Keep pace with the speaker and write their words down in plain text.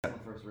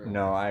first real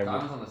No, one? I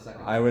was on the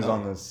second. I was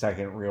on the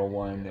second real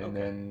one, and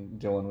then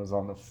Dylan was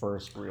on the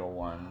first real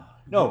one.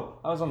 No,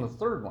 I was on the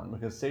third one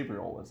because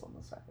Sabriel was on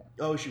the second.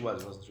 Oh, she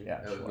was, wasn't she?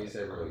 Yeah, It was me,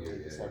 Sabriel,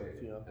 you,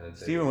 Yeah. and then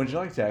Steven, would you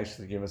like to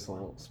actually give us a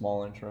little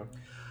small intro?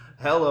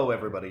 Hello,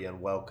 everybody, and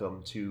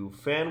welcome to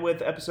Fan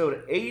With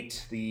Episode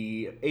 8,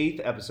 the 8th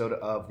episode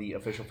of the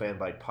official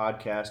Fanbyte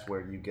podcast,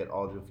 where you get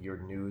all of your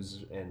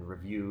news and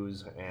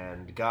reviews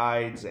and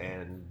guides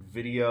and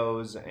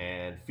videos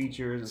and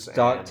features.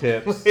 Stock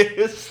tips.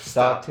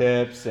 Stock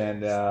tips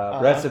and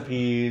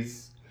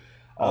recipes.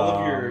 All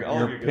of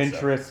your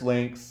Pinterest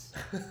links.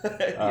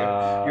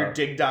 your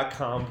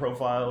dig.com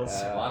profiles.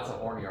 lots of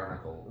horny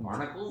articles.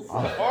 Articles?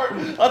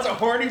 Lots of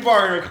horny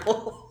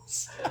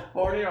barnacles.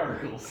 Horny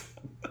articles.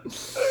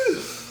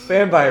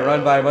 Fanbyte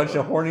run by a bunch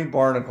of horny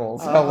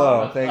barnacles.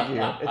 Hello, thank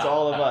you. It's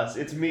all of us.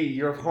 It's me,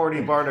 your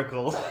horny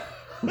barnacle.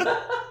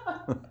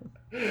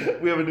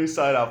 We have a new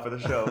side out for the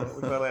show.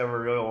 We finally have a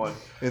real one.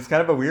 It's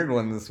kind of a weird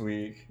one this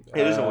week.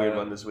 It is a weird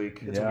one this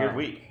week. It's a weird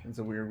week. It's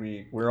a weird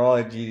week. We're all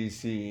at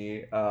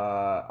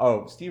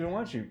GDC. Steven, why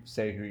don't you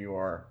say who you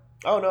are?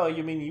 Oh no,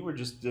 you mean you were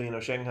just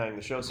shanghaiing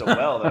the show so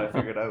well that I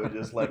figured I would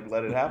just let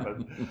it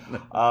happen.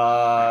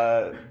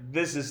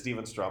 This is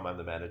Steven Strom. I'm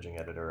the managing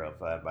editor of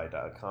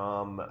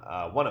Fanbyte.com.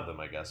 One of them,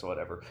 I guess,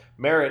 whatever.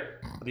 Merritt,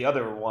 the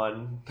other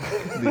one,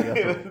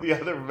 the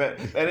other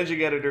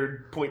managing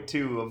editor,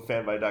 .2 of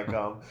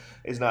Fanbyte.com,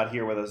 is not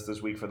here with us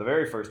this week for the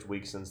very first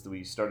week since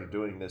we started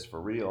doing this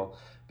for real,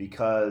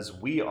 because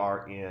we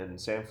are in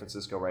San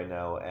Francisco right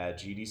now at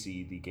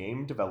GDC, the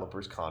Game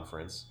Developers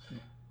Conference.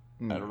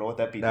 I don't know what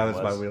that beat was.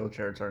 That was my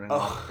wheelchair turning.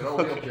 Oh, Good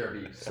old wheelchair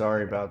beat.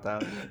 Sorry about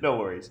that. No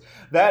worries.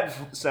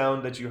 That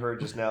sound that you heard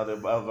just now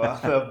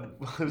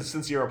of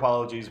sincere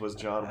apologies was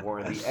John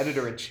Warren, the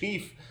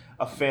editor-in-chief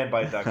of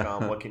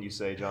Fanbyte.com. What can you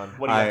say, John?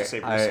 What do you have to say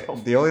for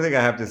yourself? The only thing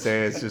I have to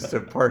say is just to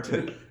part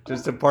the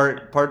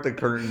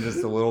curtain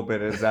just a little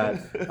bit is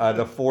that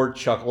the four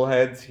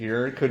chuckleheads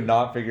here could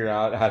not figure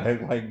out how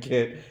to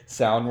get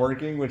sound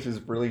working, which is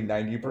really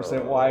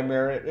 90% why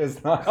Merritt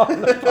is not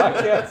on the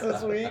podcast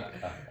this week.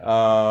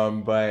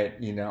 But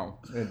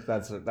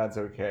that's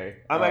okay.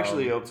 I'm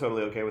actually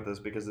totally okay with this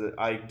because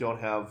I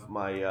don't have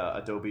my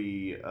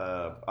Adobe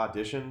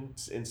Audition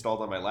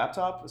installed on my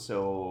laptop,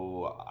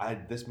 so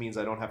this means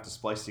I don't have to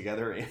splice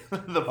together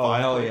the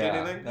file or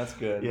anything. That's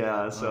good.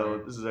 Yeah,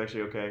 so This is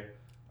actually okay.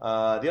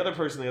 The other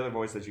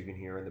voice that you can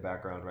hear in the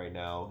background right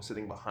now,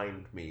 sitting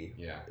behind me,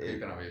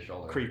 creeping over your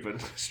shoulder,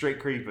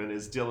 straight creeping,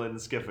 is Dylan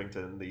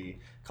Skiffington, the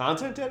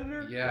content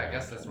editor. Yeah, I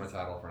guess that's my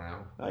title for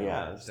now.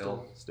 Yeah,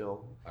 still.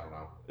 I don't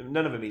know.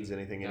 None of it means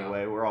anything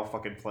anyway. We're all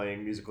fucking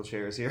playing musical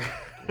chairs here.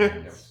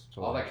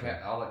 All the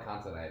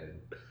content I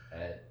did.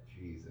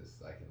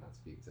 Jesus, I cannot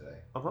speak today.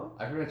 I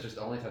pretty much just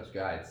only touch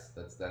guides.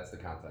 That's the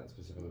content,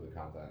 specifically the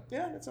content.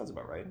 Yeah, that sounds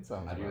about right.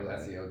 I do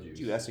SEO juice.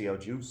 Do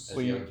SEO juice.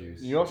 Well,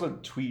 you also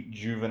tweet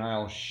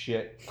juvenile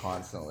shit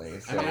constantly.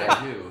 So.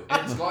 I do.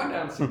 It's gone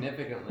down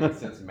significantly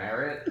since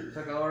Merritt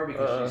took over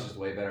because she's just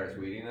way better at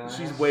tweeting than I am.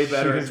 She's way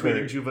better at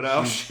tweeting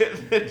juvenile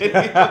shit than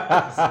anyone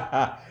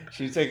else.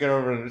 She's taking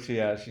over. She's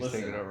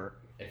taking over.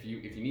 If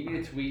you need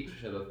me to tweet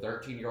to the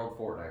 13-year-old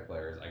Fortnite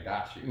players, I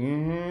got you.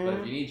 Mm-hmm. But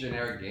if you need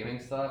generic gaming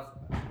stuff,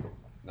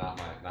 not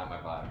my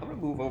vibe. I'm gonna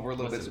move over a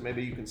little bit so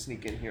maybe you can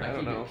sneak in here. I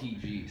don't know.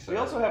 PG. So. We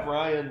also have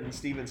Ryan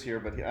Stevens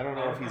here, but I don't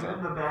know if he's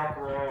in the back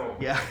row.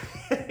 Yeah,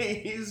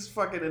 he's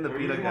fucking in the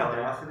peanut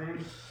gallery.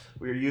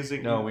 We're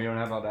using. No, we don't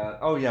have Audacity.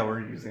 Oh yeah,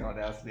 we're using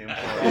Audacity. I'm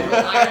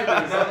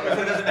sorry.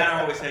 So it doesn't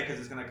matter what we say because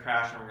it's gonna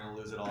crash and we're gonna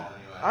lose it all anyway.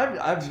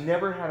 I've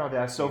never had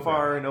Audacity. So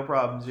far, no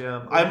problems.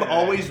 Yeah, I'm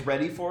always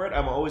ready for it.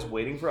 I'm always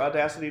waiting for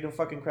Audacity to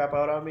fucking crap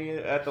out on me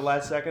at the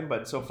last second.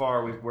 But so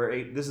far, we're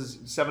 8. This is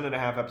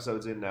 7.5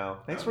 episodes in now.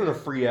 Thanks for the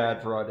free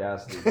ad for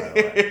Audacity, by the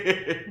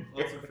way.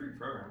 Well, it's a free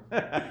program.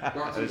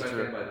 Brought to you by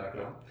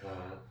Fanbyte.com.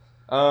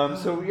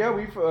 So yeah,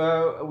 we've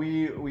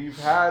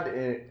had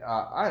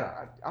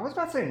I was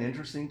about to say an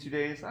interesting 2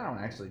 days. I don't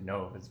actually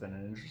know if it's been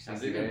an interesting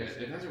 2 days.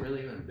 It hasn't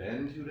really even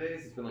been 2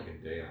 days. It's been like a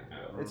day and a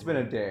half. It's been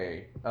a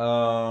day.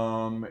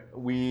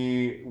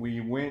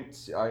 We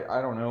went.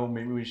 I don't know.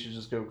 Maybe we should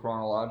just go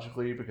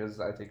chronologically because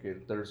I think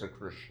there's a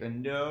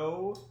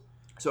crescendo.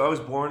 So I was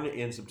born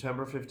in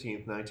September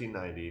 15th,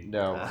 1990.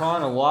 No,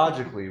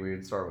 chronologically we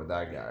would start with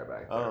that guy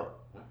back there. Oh.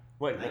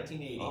 Wait,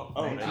 1980.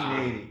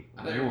 1980.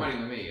 I thought you were pointing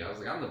to me. I was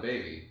like, I'm the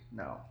baby.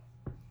 No.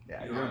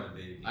 Yeah, You are the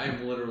baby. I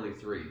am literally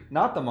 3.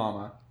 not the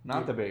mama,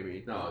 not the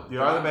baby. No, you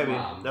are the baby.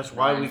 Mom. That's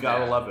why we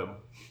gotta love him.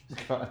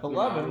 I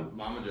love him.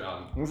 Mama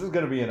John. This is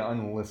going to be an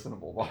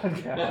unlistenable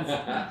podcast.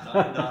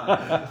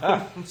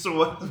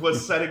 So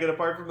what's setting it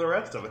apart from the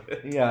rest of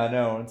it? Yeah,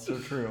 no, it's so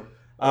true.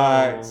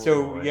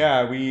 Boy.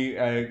 Yeah, we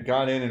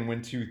got in and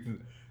went to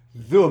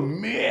the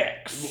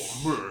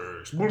mix.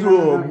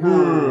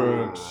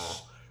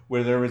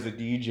 Where there was a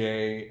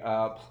DJ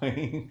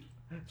playing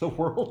the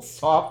world's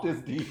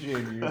softest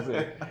DJ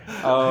music.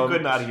 I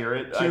could not hear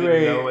it. I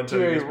didn't know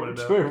until you just put it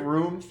down. To a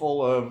room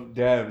full of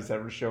devs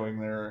that were showing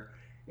their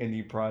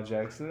indie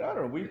projects. And I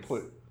don't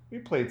know, we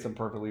played some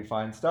perfectly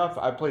fine stuff.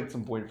 I played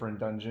some Boyfriend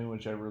Dungeon,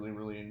 which I really,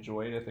 really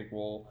enjoyed. I think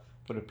we'll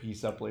put a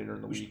piece up later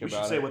in the week about it. We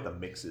should say what the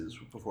mix is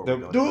before we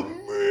go. The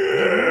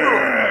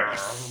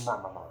mix!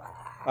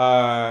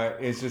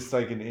 It's just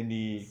like an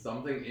indie...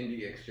 Something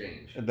indie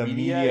exchange. The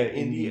media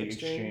indie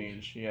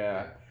exchange.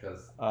 Yeah.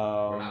 Because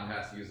we're not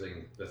past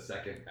using the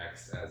second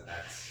X as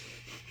X.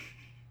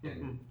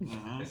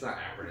 It's not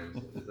acronyms.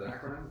 Is it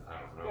acronym? I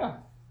don't know. Yeah.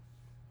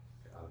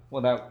 It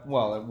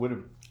would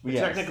have...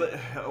 Yes. Technically,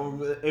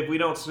 if we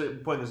don't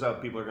point this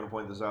out, people are going to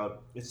point this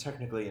out. It's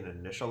technically an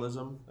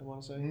initialism, I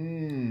want to say.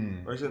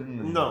 Or is it?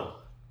 No.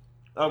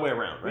 Other way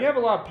around, right? We have a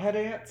lot of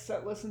pedants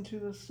that listen to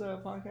this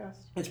podcast.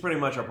 It's pretty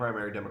much our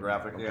primary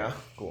demographic, okay. Yeah.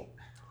 Cool.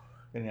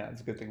 And yeah,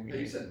 it's a good thing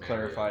we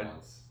clarified.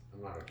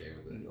 I'm not okay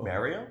with it.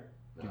 Mario?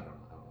 No, I don't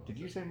know. Did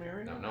you say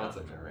Mario? No, it's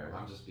a Mario.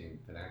 I'm just being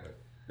pedantic.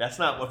 That's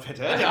not what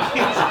pedantic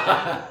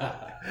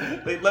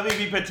means. Let me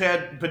be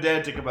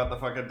pedantic about the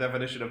fucking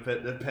definition of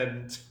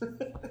pedant.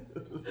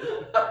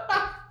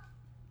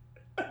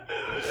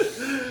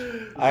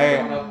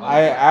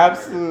 I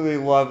absolutely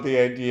love the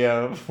idea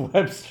of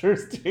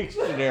Webster's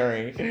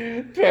dictionary.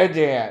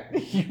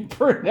 Pedant. You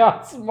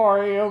pronounce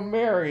Mario.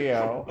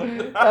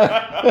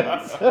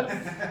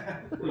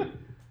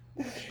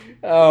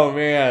 Oh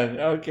man.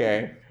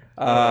 Okay.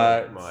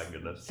 My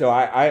goodness. So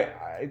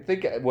I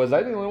think, was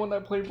I the only one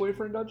that played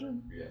Boyfriend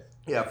Dungeon? Yes.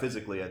 Yeah,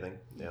 physically, I think.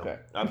 Yeah. Okay.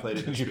 I played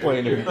it. Did you play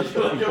it? You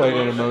played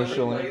it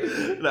emotionally?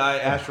 No, I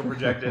astral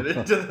projected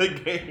into the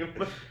game.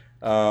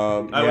 I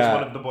was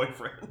one of the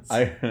boyfriends.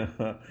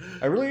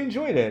 I really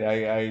enjoyed it.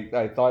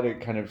 I thought it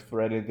kind of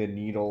threaded the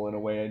needle in a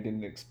way I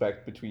didn't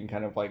expect between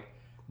kind of like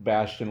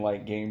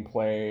Bastion-like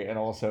gameplay and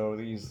also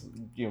these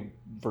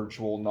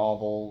virtual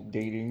novel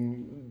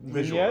dating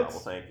visual vignettes.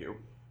 Novel. Thank you.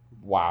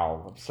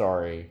 Wow, I'm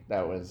sorry.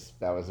 That was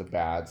a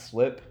bad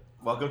slip.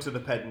 Welcome to the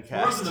Pedant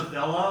Cast.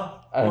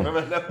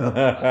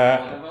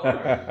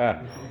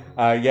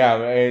 Yeah,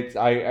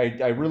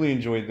 I really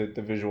enjoyed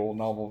the visual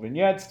novel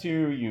vignettes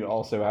too. You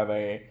also have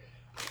a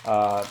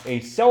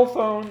cell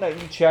phone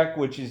that you check,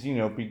 which is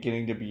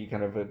beginning to be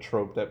kind of a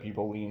trope that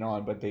people lean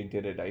on, but they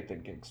did it, I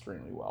think,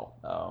 extremely well.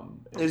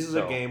 This is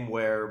a game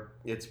where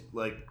it's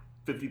like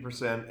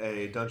 50%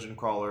 a dungeon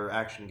crawler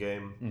action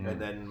game,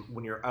 and then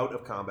when you're out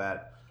of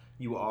combat,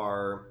 you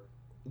are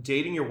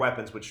dating your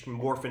weapons, which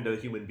morph into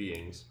human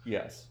beings.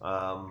 Yes.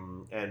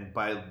 And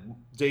by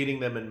dating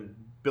them and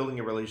building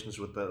your relationships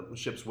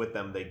with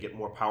them, they get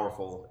more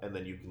powerful, and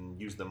then you can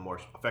use them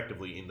more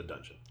effectively in the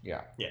dungeon.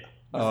 Yeah. Yeah.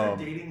 Was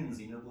there dating in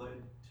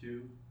Xenoblade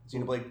 2?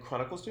 Xenoblade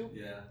Chronicles 2?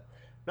 Yeah.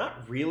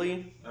 Not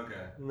really.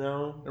 Okay.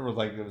 No. There were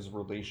those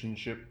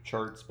relationship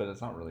charts, but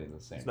it's not really the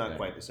same. It's not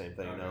quite the same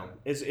thing. Okay.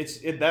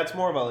 No. That's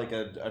more about like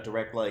a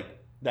direct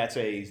that's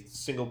a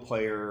single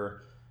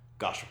player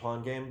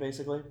gashapon game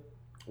basically,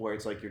 where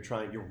it's like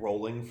you're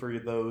rolling for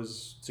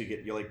those to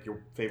get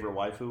your favorite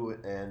waifu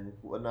and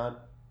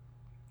whatnot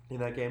in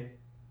that game.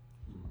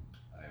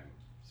 I'm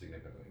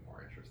significantly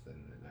more interested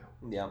in it now.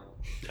 Yeah,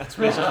 that's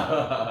basically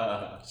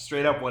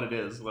straight up what it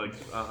is,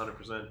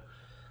 100%.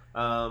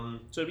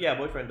 So yeah,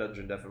 Boyfriend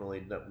Dungeon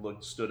definitely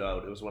stood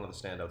out. It was one of the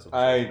standouts of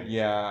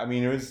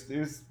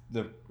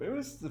the it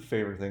was the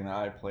favorite thing that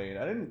I played.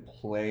 I didn't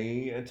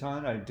play a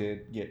ton. I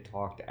did get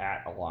talked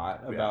at a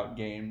lot about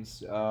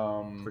games.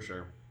 For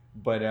sure.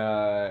 But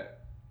I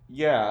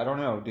don't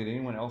know. Did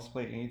anyone else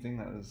play anything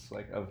that was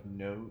of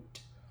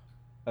note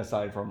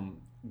aside from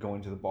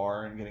going to the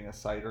bar and getting a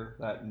cider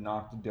that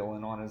knocked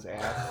Dylan on his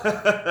ass?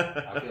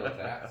 I feel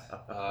attacked.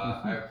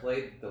 I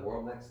played The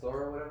World Next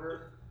Door or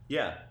whatever.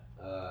 Yeah.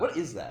 What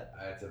is that?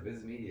 It's a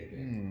Viz Media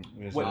game.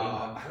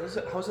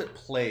 How's it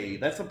play?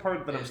 That's the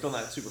part that I'm still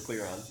not super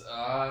clear on.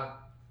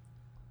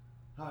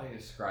 How do you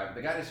describe it?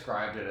 The guy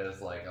described it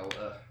as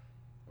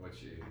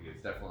which is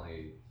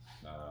definitely.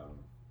 God,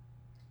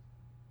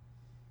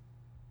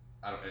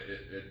 how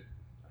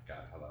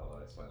do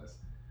I explain this?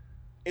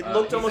 It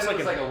looked almost like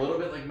a little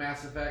bit like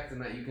Mass Effect, in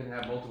that you can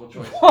have multiple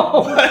choices.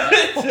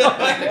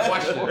 Like the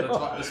question,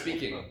 the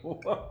speaking.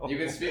 Whoa. You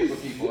can speak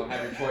with people and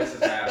have your choices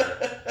matter.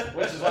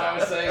 Which is why I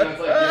was saying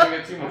it's giving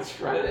it too much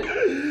credit.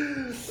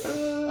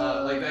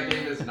 That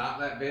game is not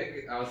that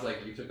big. I was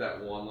like, you took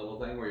that one little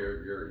thing where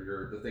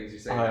your the things you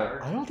say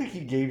matter. I don't think he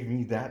gave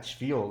me that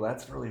spiel.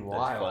 That's really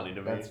wild. That's funny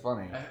to me. That's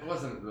funny. It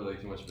wasn't really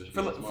too much of a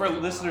spiel. For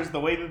listeners, the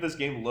way that this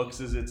game looks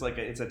is it's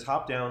a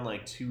top-down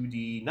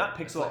 2D, not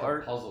pixel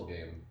art puzzle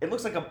game. It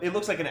looks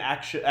like an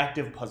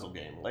active puzzle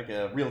game, like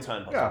a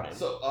real-time puzzle game.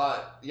 So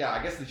I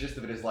guess the gist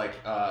of it is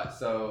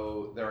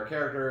so there are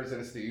characters, and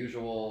it's the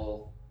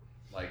usual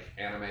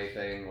anime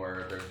thing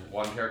where there's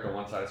one character on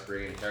one side of the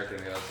screen, a character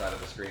on the other side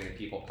of the screen, and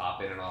people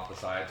pop in and off the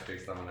sides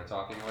based on when they're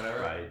talking or whatever.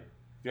 Right.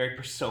 Very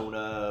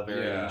Persona,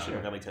 very Shin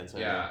Megami Tensei.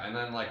 Yeah, and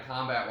then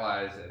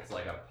combat-wise, it's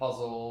a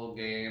puzzle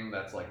game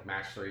that's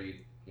match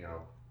 3,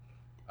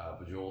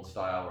 Bejeweled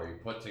style, where you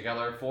put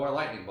together 4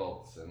 lightning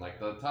bolts and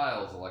the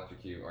tiles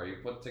electrocute, or you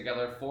put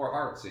together 4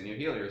 hearts and you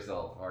heal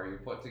yourself, or you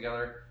put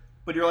together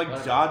But you're like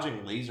Whatever.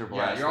 dodging laser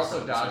blasts. Yeah, you're also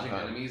at the same dodging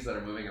time. enemies that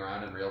are moving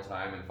around in real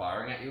time and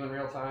firing at you in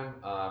real time.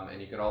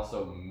 And you could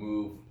also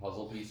move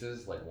puzzle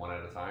pieces like one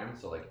at a time.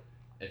 So like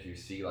if you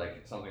see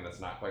like something that's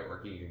not quite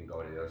working, you can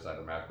go to the other side of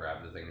the map,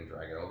 grab the thing, and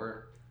drag it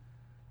over.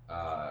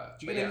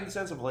 Do you get any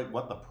sense of like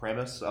what the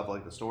premise of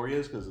like the story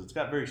is? Because it's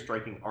got very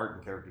striking art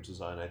and character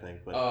design, I think.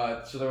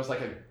 But So there was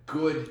like a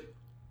good,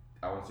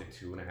 I want to say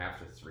 2.5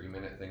 to 3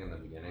 minute thing in the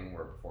beginning,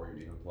 where before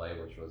you even play,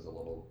 which was a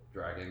little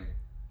dragging,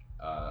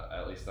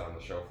 at least on the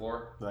show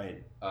floor.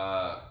 right.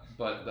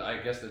 But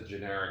I guess the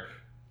generic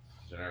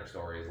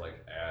story is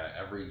like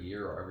every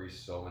year or every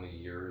so many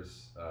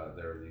years,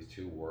 there are these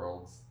two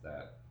worlds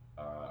that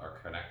are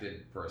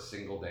connected for a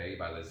single day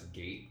by this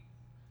gate,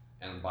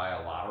 and by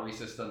a lottery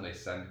system, they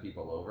send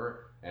people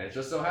over, and it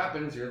just so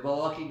happens you're the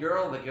lucky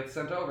girl that gets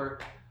sent over.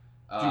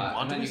 Do you want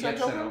and to then be you sent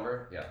get sent over?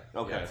 over. Yeah.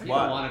 Okay. Yeah, people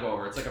Why? want to go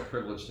over. It's like a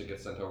privilege to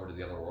get sent over to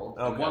the other world.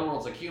 Okay. And one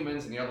world's like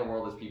humans, and the other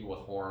world is people with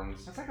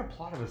horns That's like a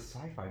plot of a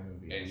sci-fi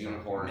movie. and or something.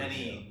 unicorns.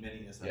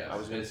 Many is that. Yeah, I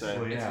was gonna it's, say.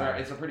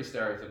 it's a pretty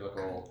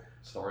stereotypical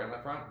story on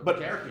that front, But-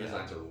 the character yeah.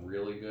 designs are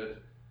really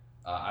good.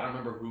 I don't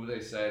remember who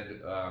they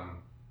said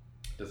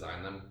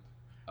designed them,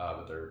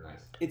 but they're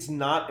nice. It's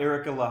not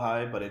Erica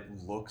Lahai, but it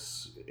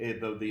looks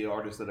the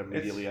artist that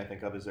immediately I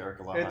think of is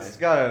Erica Lahai.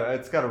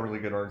 It's got a really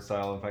good art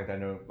style. In fact, I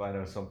know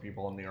some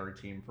people on the art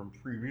team from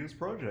previous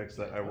projects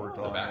that I worked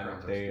The on.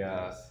 backgrounds and they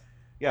are nice.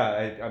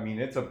 yeah, I mean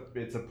it's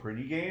a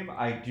pretty game.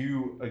 I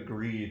do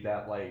agree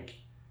that like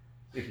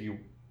if you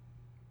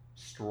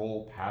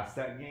stroll past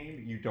that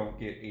game, you don't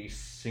get a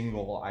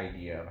single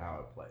idea of how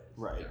it plays.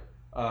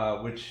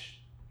 right. Which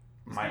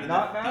Is might that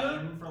not the matter.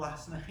 theme for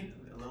last night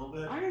a little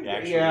bit.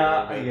 Actually,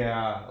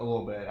 Yeah, a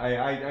little bit.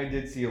 I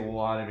did see a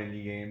lot of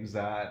indie games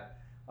that,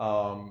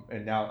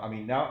 and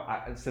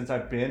now since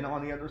I've been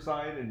on the other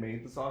side and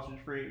made the sausage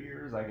for 8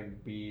 years, I can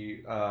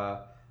be, I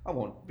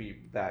won't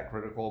be that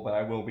critical, but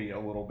I will be a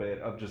little bit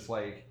of just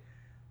like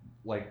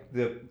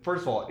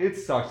first of all, it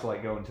sucks to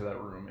like go into that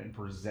room and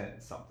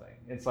present something.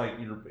 It's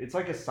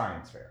like a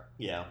science fair.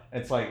 Yeah.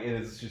 It's like it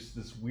is just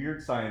this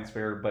weird science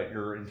fair, but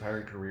your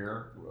entire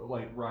career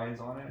like rides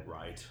on it.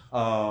 Right.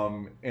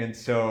 And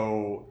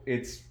so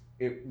it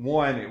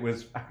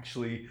was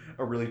actually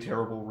a really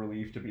terrible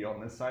relief to be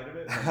on this side of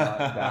it, and not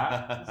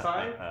that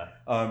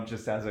side.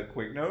 Just as a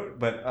quick note,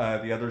 but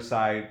the other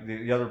side,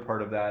 the other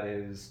part of that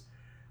is,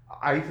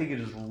 I think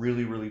it is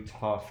really, really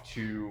tough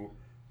to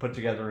put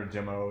together a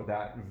demo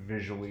that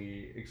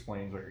visually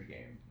explains what your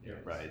game is.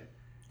 Right.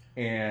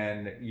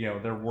 And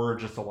there were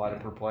just a lot of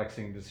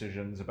perplexing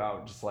decisions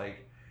about just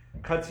like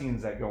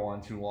cutscenes that go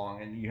on too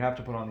long, and you have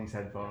to put on these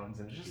headphones,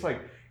 and it's just like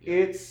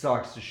it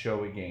sucks to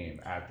show a game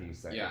at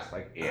these things. Yeah.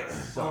 Like it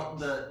Well,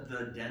 sucks.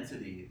 the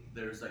density.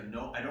 There's like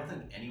no. I don't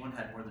think anyone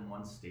had more than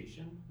one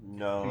station.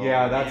 No.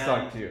 Yeah, that and-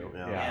 sucked too.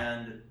 yeah. Yeah.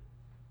 And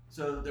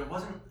so there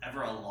wasn't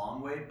ever a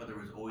long wait, but there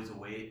was always a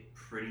wait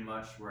pretty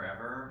much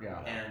wherever. Yeah.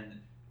 And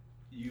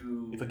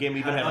you If a game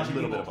even had a bunch of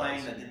little people bit of playing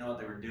buzz. that didn't know what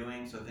they were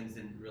doing, so things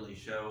didn't really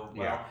show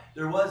well. Yeah.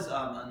 There was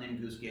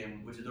Unnamed Goose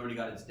Game, which has already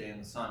got its day in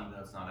the sun, even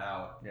though it's not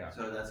out. Yeah.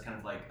 So that's kind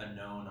of like a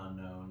known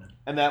unknown.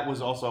 And that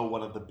was also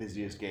one of the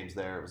busiest games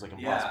there. It was like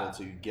impossible Yeah.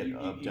 to get you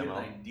a get demo.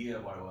 an idea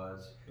of what it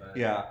was. But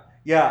Yeah.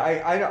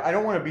 I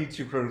don't want to be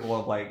too critical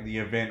of like the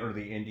event or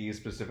the indies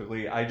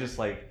specifically. I just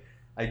like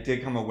I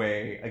did come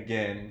away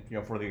again,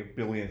 for the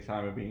billionth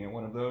time of being in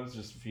one of those,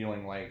 just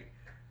feeling like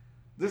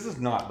this is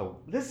not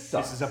this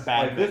sucks. This is a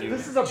bad Like, this, venue.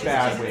 this is a Is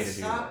bad it way to just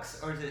do sucks,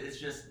 this. or is it it's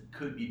just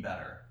could be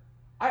better?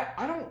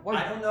 I don't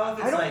like. I don't know if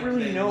it's I don't like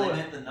really they know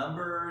limit the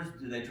numbers.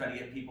 Do they try to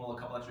get people a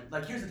couple extra?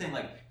 Like, here's the thing: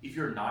 like, if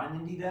you're not an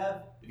indie dev,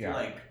 if you're Yeah.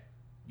 like,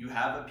 you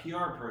have a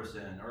PR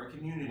person or a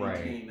community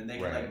Right, team, and they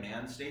can right. like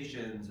man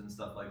stations and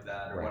stuff like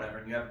that, or Right. whatever.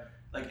 And you have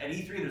like at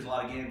E3, there's a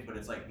lot of games, but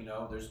it's like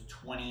there's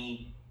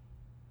 20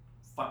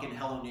 fucking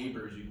Hello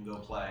Neighbors you can go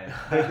play.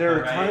 There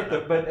are a ton right?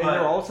 of and there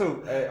are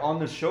also on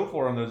the show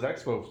floor, on those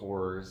expo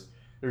floors.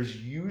 There's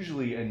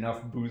usually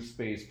enough booth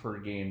space per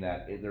game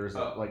that there's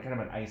like kind of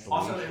an isolation.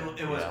 Also,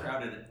 it was Yeah.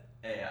 crowded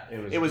AF. It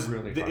was It was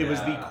really the, fun. it was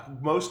Yeah.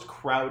 the most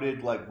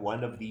crowded like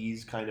one of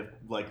these kind of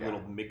like Yeah.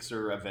 little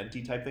mixer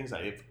eventy type things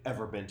I've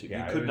ever been to.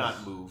 Yeah, You it could was-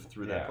 not move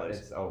through that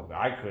place.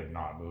 I could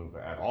not move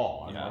at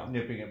all. I'm Yeah. like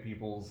nipping at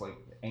people's like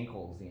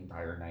ankles the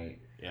entire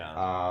night. Yeah.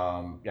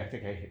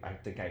 I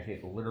think I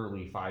hit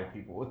literally 5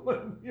 people with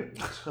one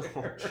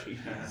wheelchair.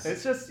 jeez.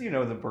 It's just the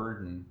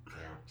burden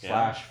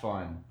Yeah. /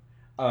 fun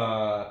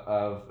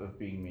of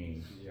being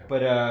me. Yeah.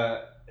 But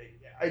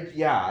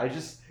I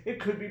just it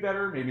could be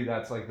better. Maybe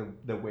that's like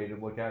the way to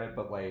look at it.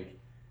 But like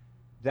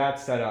that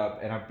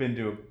setup, and I've been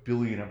to a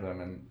billion of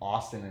them in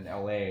Austin and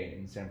LA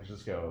and San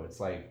Francisco. It's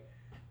like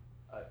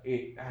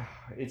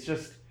it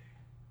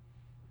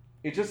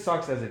just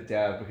sucks as a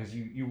dev because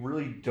you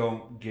really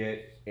don't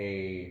get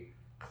a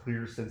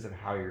clear sense of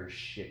how your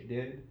shit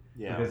did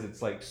Yeah. because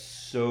it's like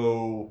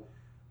so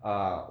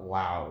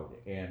loud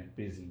and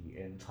busy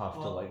and tough to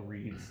Well- like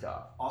read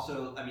stuff.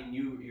 Also, I mean,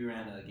 you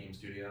ran a game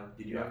studio.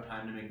 Did you Yeah. have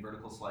time to make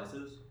vertical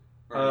slices?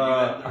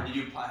 Or did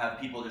you have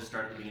people just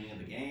start at the beginning of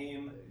the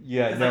game?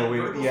 Yeah, Because, no, like, we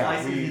vertical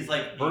yeah slices we is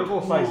like vertical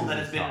a tool slices that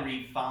is has been tough.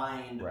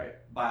 refined Right.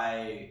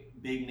 by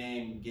big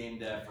name game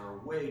dev for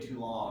way too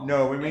long.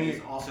 No, when and we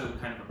it's also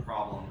kind of a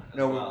problem as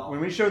no well. when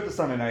we showed the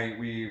Sunday night,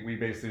 we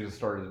basically just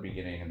started at the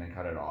beginning and then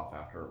cut it off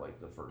after like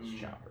the first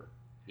chapter.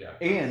 Yeah.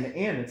 And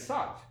it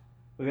sucked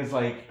because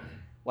like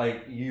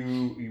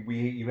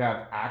you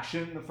have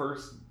action the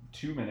first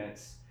 2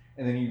 minutes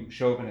and then you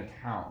show up in a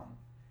town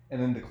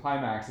and then the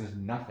climax is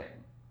nothing.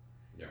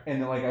 Yeah.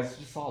 And then, like I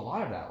just saw a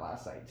lot of that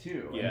last night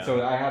too. Yeah. And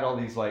so I had all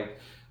these like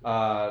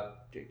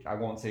I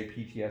won't say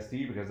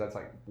PTSD because that's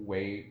like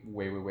way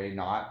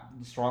not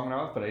strong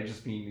enough, but I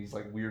just mean these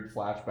like weird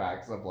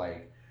flashbacks of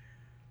like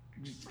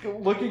just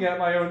looking at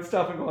my own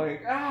stuff and going,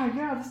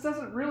 yeah, this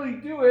doesn't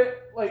really do it.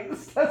 Like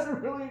this doesn't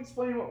really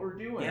explain what we're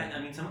doing. Yeah,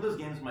 I mean, some of those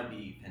games might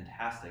be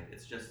fantastic.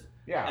 It's just,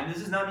 Yeah. and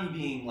this is not me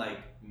being like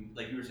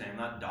you were saying, I'm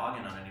not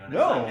dogging on anyone.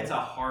 No. It's, like, it's a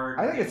hard.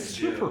 I think thing it's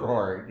to do. super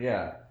hard.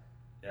 Yeah.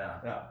 Yeah.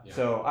 Yeah.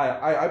 So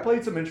I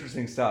played some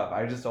interesting stuff.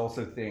 I just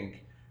also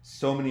think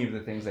so many of the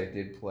things I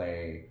did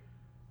play,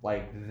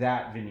 like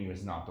that venue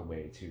is not the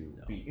way to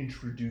be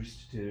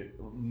introduced to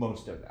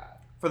most of that.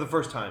 For the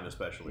first time,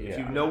 especially. If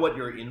Yeah. you know what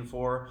you're in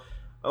for,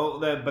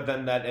 but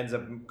then that ends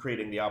up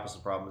creating the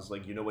opposite problem. Is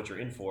like you know what you're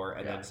in for,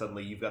 and then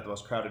suddenly you've got the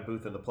most crowded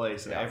booth in the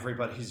place, and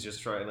everybody's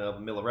just trying to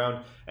mill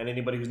around, and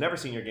anybody who's never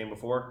seen your game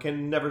before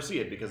can never see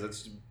it because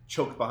it's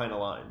choked behind a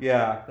line.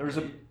 Yeah, there was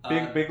a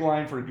big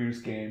line for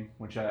Goose Game,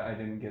 which I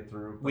didn't get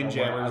through. but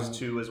Windjammers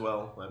 2 as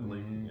well, I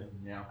believe.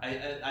 Mm-hmm. Yeah.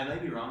 I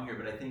might be wrong here,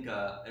 but I think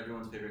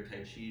everyone's favorite Tai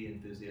Chi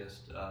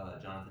enthusiast,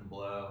 Jonathan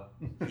Blow,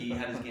 he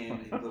had his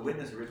game. The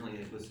Witness originally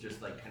was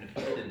just like kind of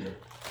hidden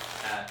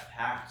at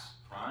PAX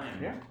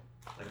Prime. Yeah.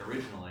 Like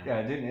originally. Yeah,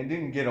 it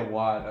didn't get a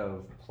lot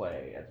of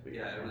play at the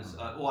beginning. Yeah, it was.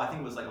 Well, I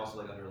think it was like also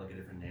like under like a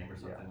different name or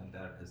something like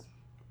that because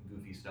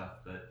goofy stuff.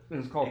 But It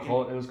was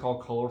called it was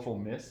called Colorful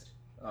Mist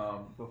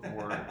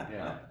before.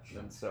 Yeah,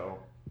 and so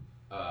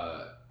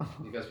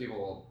because people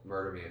will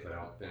murder me if I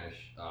don't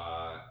finish.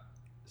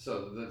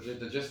 So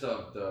the gist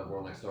of the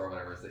World Next Door or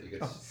whatever is that you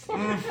get. No, it's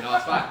fine.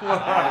 It's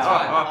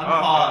fine.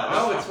 Unpause.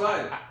 No, it's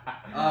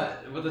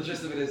fine. But the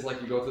gist of it is like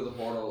you go through the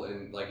portal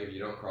and like if you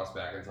don't cross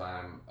back in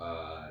time,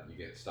 you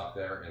get stuck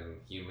there and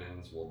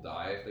humans will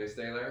die if they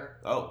stay there.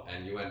 Oh.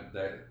 And you went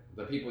there.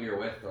 The people you're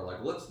with are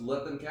like, let's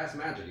let them cast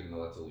magic, even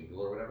though that's illegal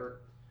or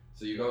whatever.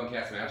 So you go and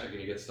cast magic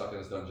and you get stuck in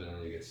this dungeon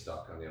and you get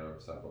stuck on the other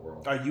side of the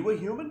world. Are you a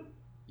human?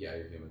 Yeah,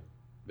 you're human.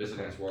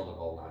 Visiting this world of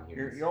all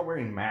non-humans. you're all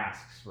wearing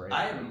masks,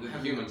 right? The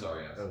humans are,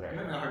 yes. Okay. I'm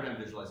having a hard time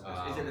visualizing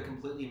this. Is it a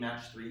completely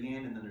match 3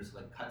 game and then there's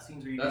like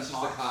cutscenes where you That's do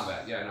just the talks?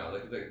 combat. Yeah, no,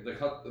 the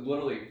cut.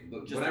 Literally,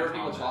 Just whenever the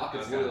people combat. talk,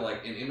 it's Okay. literally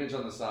like an image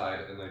on the side,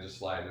 and they just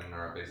slide in and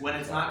are basically. When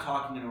it's not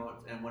talking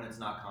and when it's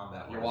not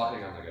combat. You're what is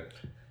walking it? on like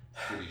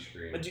a 2D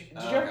screen. Did you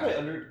ever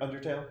okay. play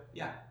Undertale?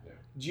 Yeah.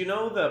 Do you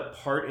know the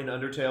part in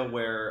Undertale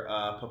where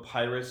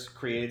Papyrus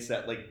creates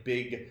that like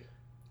big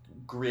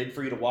grid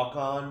for you to walk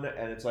on,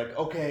 and it's like,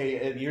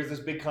 okay, here's this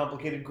big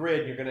complicated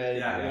grid, you're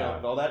gonna,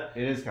 all that.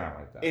 It is kind of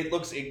like that. It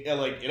looks it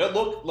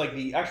looked like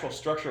the actual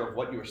structure of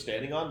what you were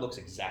standing on looks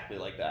exactly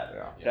like that.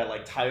 Yeah. That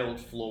like tiled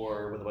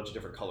floor with a bunch of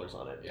different colors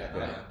on it.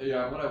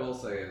 Yeah. What I will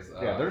say is.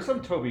 There's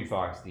some Toby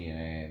Fox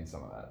DNA in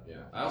some of that. Yeah.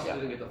 I also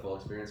didn't get the full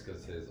experience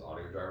because his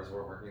audio drivers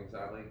weren't working,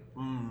 sadly.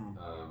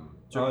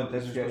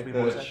 That's supposed to be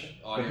the- voice acting?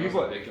 Audio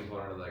people- is a big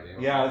component of that game.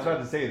 Yeah, I was about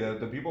to say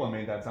the people that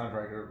made that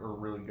soundtrack are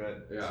really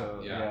good. Yeah,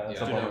 So, yeah. that's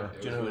yeah. a bummer.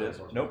 Do you know who it is?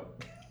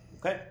 Nope.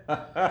 Okay.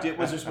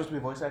 Was there supposed to be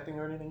voice acting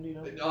or anything? Do you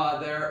know?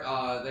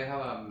 They have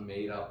a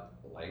made-up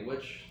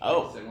language.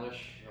 Oh. Like Simlish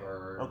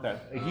or. Okay.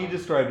 He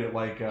described it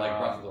like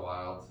Breath of the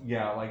Wild.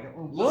 Yeah, like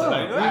Listen,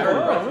 I heard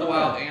whoa, Breath of the whoa.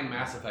 Wild and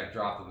Mass Effect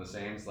dropped in the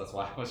same, so that's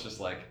why I was just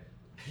like.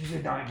 He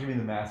did not give me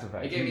the Mass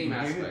Effect. He gave me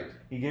Mass Effect.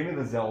 He gave me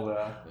the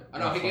Zelda. I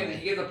know he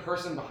gave the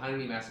person behind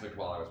me Mass Effect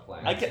while I was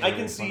playing. I can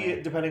really see funny.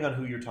 it depending on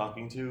who you're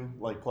talking to,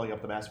 like pulling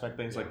up the Mass Effect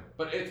things. Like,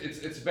 but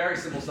it's very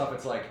simple stuff.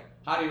 It's like,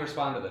 how do you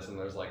respond to this? And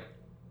there's like,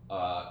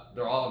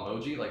 they're all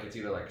emoji. Like it's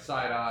either like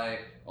side eye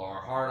or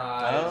hard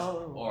eyes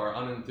or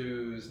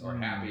unenthused or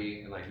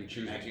happy, and like you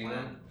choose between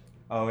them.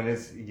 Oh, it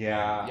is.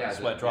 Yeah. Yeah,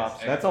 Sweat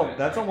drops. That's all.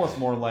 That's almost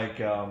more like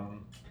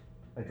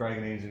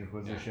Dragon Age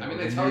Inquisition. I mean,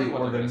 or they the tell new- you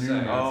what or they're the gonna new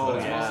say. Mass Oh,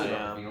 It's Effect. mostly yeah.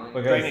 about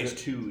feeling. Dragon Age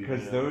 2. Because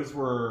you know. those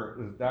were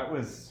that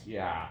was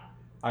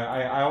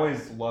I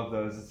always love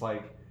those. It's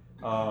like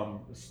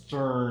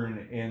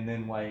stern and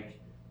then like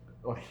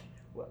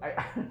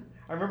I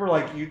remember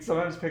like you'd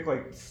sometimes pick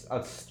like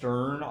a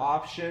stern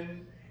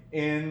option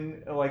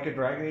in like a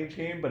Dragon Age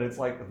game, but it's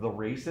like the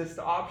racist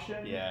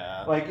option.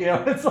 Yeah. Like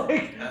it's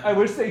like I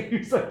wish they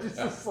used like just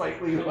a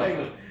slightly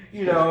like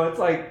it's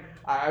like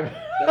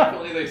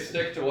Definitely, they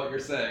stick to what you're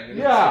saying.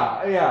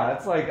 yeah.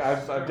 It's like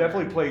I've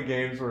definitely played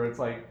games where it's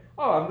like,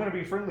 oh, I'm gonna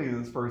be friendly to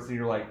this person.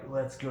 You're like,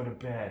 let's go to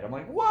bed. I'm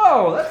like,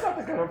 whoa, that's not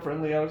the kind of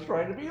friendly I was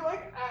trying to be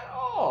like at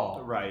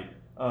all. Right.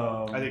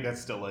 I think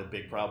that's still a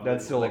big problem.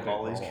 That's still like a big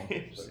all these problem.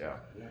 games. Yeah.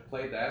 Yeah,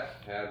 played that,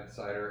 had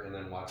cider, and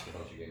then watched a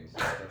bunch of games.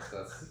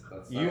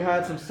 That's You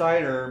had some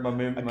cider, my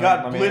man. I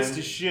got my blitzed man.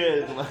 to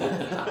shit.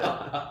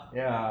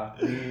 Yeah,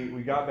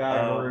 we got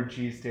back and ordered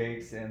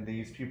cheesesteaks, and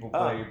these people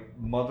played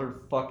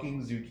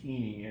motherfucking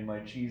zucchini in my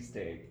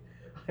cheesesteak.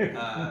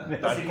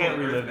 I can't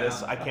relive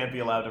this. I can't be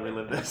allowed to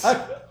relive this.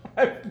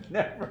 I've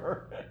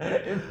never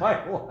in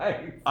my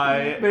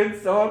life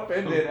been so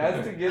offended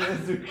as to get a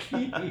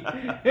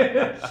zucchini in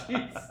a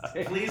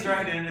cheesesteak. Please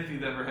write in if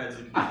you've ever had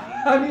zucchini.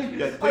 I mean,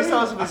 Yeah, please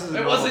tell us if this is.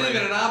 It wasn't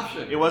even an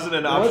option. It wasn't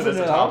an option as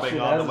a topping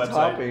on the as a website.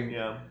 topping.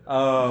 Yeah.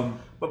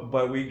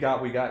 But we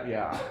got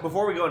yeah.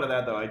 Before we go into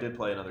that though, I did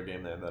play another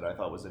game there that I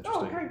thought was Oh,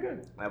 interesting. okay,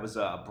 good. That was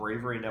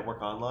Bravery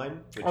Network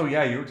Online. Which, Oh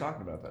yeah, you were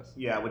talking about this.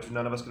 Yeah, which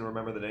none of us can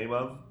remember the name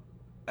of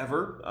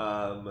ever.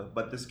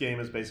 But this game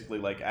is basically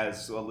like,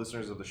 as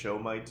listeners of the show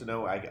might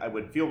know, I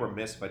would feel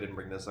remiss if I didn't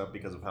bring this up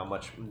because of how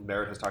much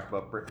Merritt has talked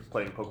about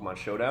playing Pokemon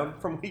Showdown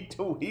from week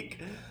to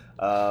week.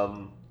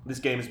 This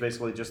game is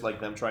basically just like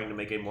them trying to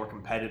make a more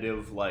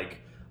competitive,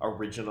 like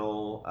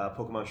original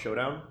Pokemon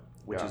Showdown,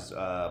 which is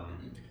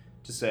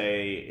to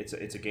say it's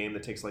a game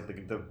that takes like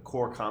the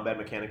core combat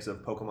mechanics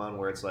of Pokemon,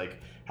 where it's like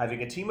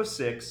having a team of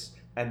 6.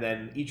 And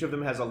then each of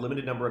them has a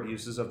limited number of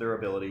uses of their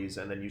abilities,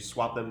 and then you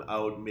swap them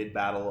out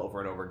mid-battle over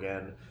and over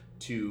again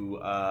to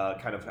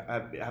kind of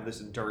have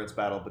this endurance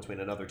battle between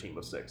another team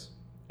of 6.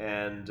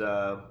 And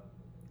the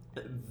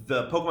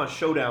Pokemon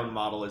Showdown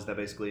model is that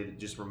basically it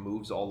just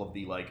removes all of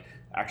the like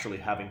actually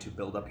having to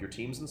build up your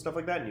teams and stuff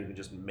like that, and you can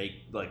just make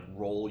like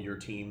roll your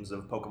teams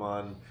of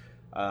Pokemon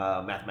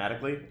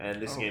mathematically.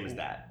 And this game is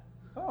that.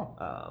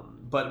 Oh,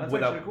 but that's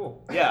without, actually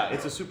cool. Yeah,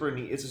 it's a super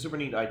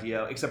neat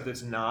idea. Except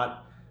it's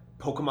not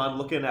Pokemon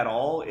looking at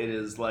all. It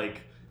is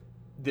like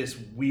this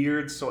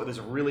weird this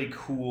really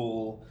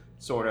cool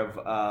sort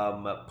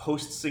of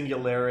post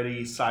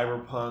singularity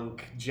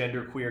cyberpunk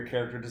genderqueer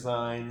character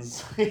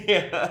designs.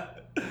 Yeah.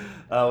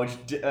 Which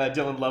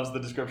Dylan loves the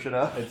description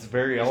of. It's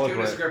very It's too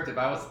eloquent. descriptive.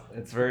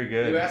 It's very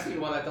good. You asked me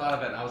what I thought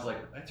of it, and I was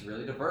like, that's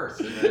really diverse.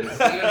 And then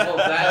Steven pulls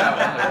that out,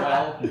 and I'm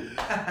like,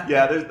 well...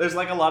 Yeah, there's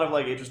like a lot of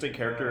like interesting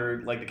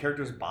character, like the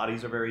characters'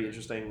 bodies are very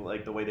interesting,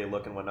 like the way they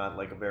look and whatnot,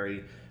 like a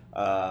very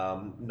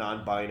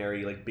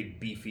non-binary, like big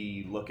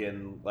beefy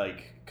looking,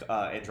 like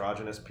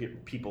androgynous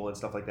people and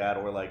stuff like that,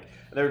 or like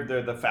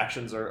they're the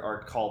factions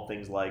are called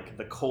things like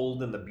the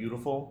Cold and the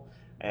Beautiful,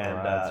 and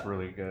that's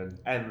really good.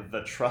 And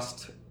the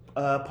Trust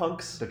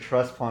punks. The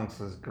Trust punks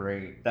is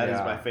great. That is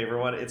my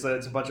favorite one. It's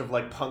a bunch of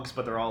like punks,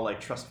 but they're all like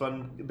trust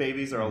fund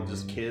babies. They're all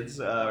just kids,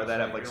 or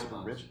that have like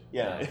super rich.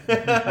 Yeah.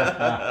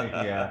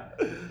 Yeah.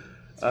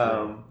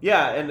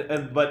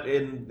 But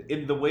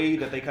in the way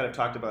that they kind of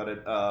talked about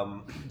it,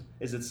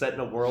 is it set in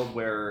a world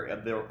where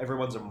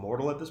everyone's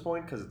immortal at this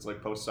point because it's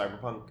like post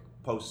cyberpunk,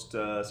 post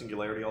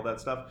singularity, all that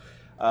stuff.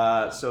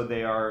 So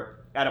they are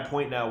at a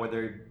point now where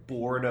they're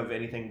bored of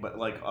anything but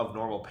like of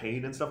normal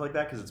pain and stuff like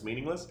that because it's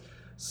meaningless.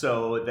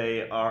 So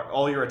they are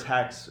all your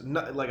attacks,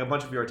 like a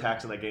bunch of your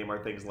attacks in that game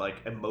are things like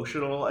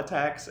emotional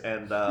attacks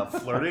and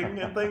flirting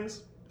and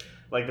things.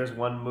 Like there's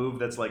one move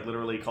that's like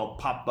literally called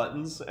Pop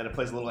Buttons, and it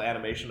plays a little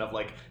animation of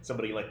like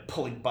somebody like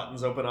pulling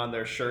buttons open on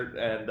their shirt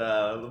and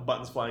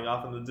buttons flying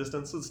off in the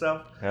distance and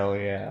stuff. Hell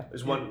yeah.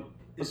 There's one.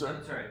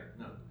 Sorry,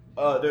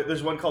 no.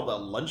 There's one called the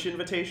Lunch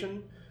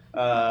Invitation.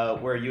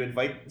 Where you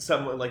invite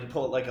someone, like you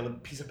pull like a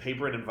piece of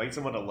paper and invite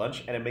someone to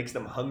lunch, and it makes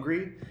them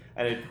hungry,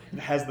 and it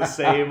has the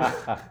same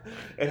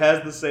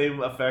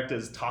effect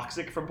as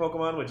Toxic from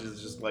Pokemon, which is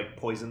just like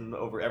poison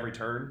over every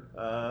turn.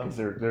 Because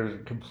they're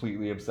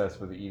completely obsessed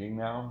with eating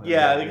now.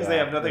 Yeah, because they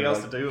have nothing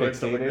else like to do and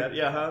stuff like fixated. that.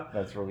 Yeah, huh?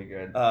 That's really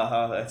good.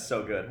 That's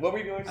so good. What were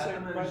you going to say?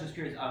 I was just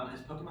curious. Is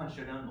Pokemon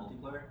Showdown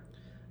multiplayer?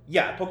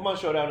 Yeah, Pokemon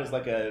Showdown is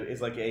like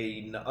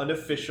an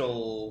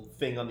unofficial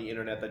thing on the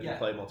internet that you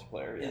play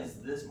multiplayer. Yeah.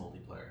 Is this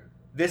multiplayer?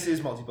 This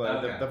is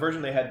multiplayer. Okay. The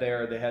version they had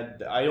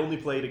there, I only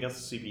played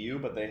against the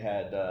CPU, but they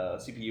had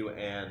CPU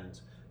and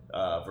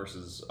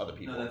versus other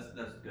people. No, that's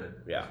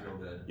good. Yeah. That's real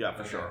good. Yeah,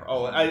 for Okay. sure.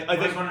 Oh, I I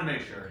just wanted to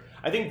make sure.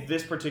 I think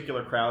this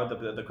particular crowd,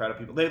 the crowd of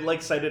people, they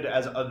like cited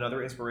as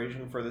another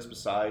inspiration for this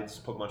besides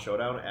Pokemon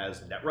Showdown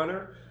as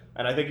Netrunner.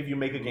 And I think if you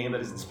make a game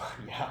that is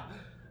inspired,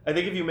 I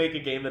think if you make a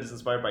game that is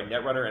inspired by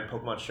Netrunner and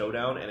Pokemon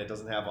Showdown and it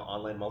doesn't have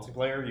online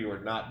multiplayer, you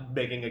are not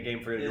making a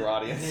game for your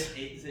audience.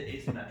 Is it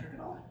asymmetric at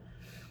all?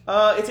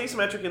 It's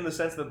asymmetric in the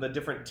sense that the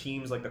different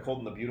teams, like the Cold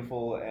and the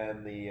Beautiful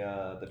and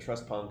the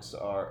Trust Punks,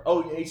 are.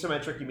 Oh,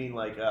 asymmetric? You mean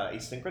like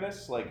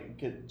asynchronous? Like,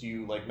 do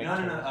you like make?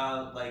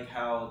 No. Like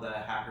how the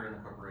hacker and the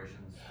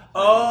corporations.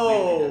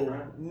 Oh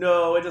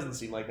no, it doesn't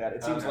seem like that.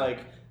 It seems Okay. like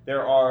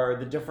there are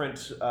the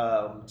different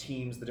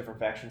teams, the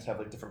different factions have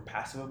like different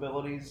passive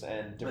abilities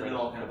and But different it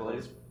all kind of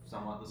abilities. plays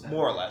somewhat the same.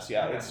 More or less,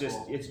 yeah. Okay, it's just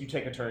cool. you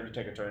take a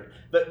turn.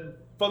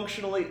 But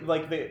functionally,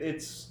 like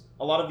it's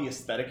a lot of the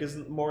aesthetic is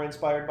more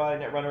inspired by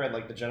Netrunner and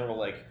like the general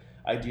like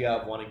idea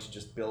of wanting to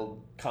just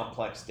build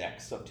complex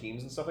decks of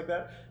teams and stuff like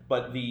that.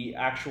 But the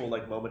actual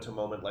like moment to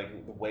moment,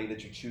 like the way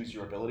that you choose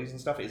your abilities and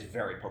stuff is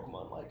very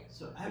Pokemon like.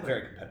 So I have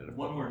very competitive.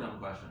 one more dumb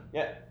question.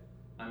 Yeah.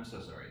 I'm so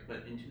sorry,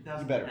 but in You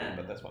better be, 2010,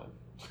 but that's fine.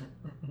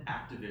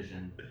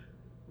 Activision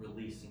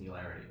released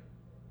Singularity.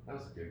 That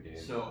was a good game.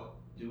 So,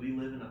 do we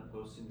live in a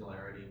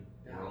post-Singularity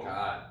Oh, world?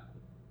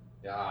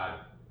 God.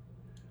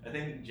 I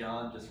think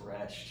John just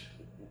retched.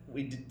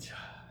 We did.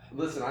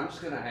 Listen, I'm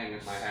just gonna hang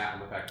my hat on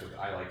the fact that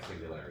I like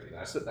Singularity.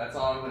 That's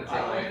all I'm gonna take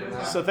away from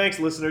that. So thanks,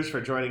 listeners,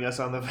 for joining us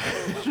on the.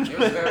 It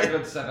was a very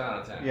good 7 out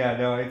of 10. Yeah,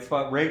 no, it's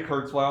fun. Ray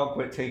Kurzweil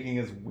quit taking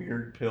his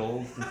weird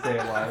pills to stay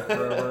alive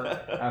forever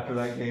after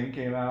that game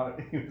came out.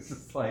 He was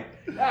just like,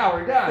 "Ah,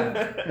 we're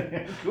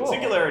done." Cool.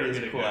 Singularity is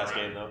a cool ass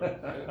game,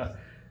 though.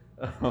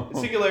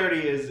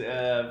 Singularity is,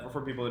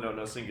 for people who don't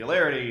know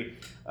Singularity,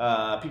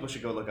 people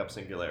should go look up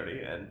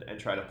Singularity and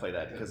try to play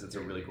that because it's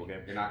a really cool game.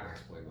 You're not gonna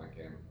explain that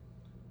game.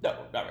 No,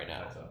 not right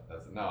now.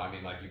 No, I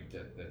mean like you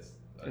did. It's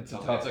It's a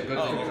tough. It's a good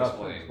it's thing a to tough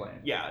explain.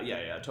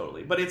 Yeah,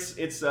 totally. But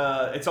it's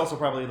also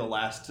probably the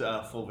last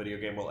full video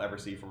game we'll ever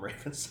see from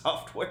Raven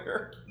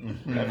Software.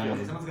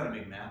 Mhm. Someone's got to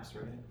make maps,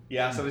 right?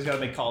 Yeah, somebody's got to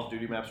make Call of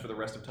Duty maps for the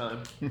rest of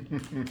time.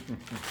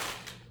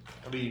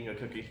 I'm eating a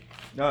cookie.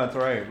 No, that's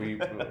all right.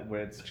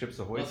 It's Chips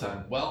Ahoy Listen,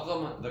 time.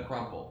 welcome the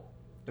Crumple.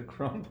 The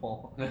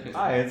Crumple.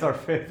 Hi, it's our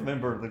 5th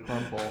member of the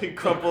Crumple.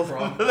 Crumple,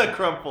 the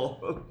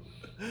Crumple.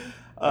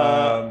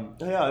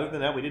 Yeah, other than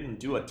that, we didn't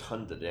do a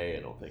ton today. I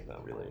don't think,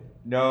 not really.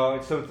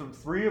 No, so the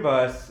 3 of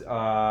us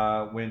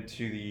went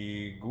to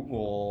the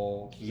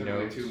Google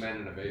Literally keynote. 2 men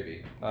and a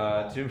baby.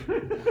 I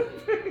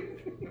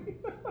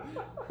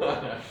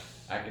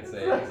can say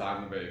because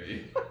I'm the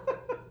baby.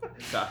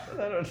 I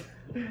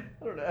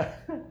don't know.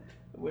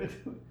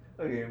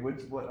 Okay,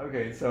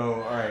 okay, so all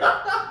right.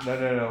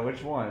 No.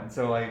 Which one?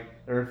 So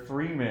like, there are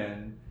 3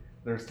 men.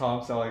 There's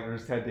Tom Selleck.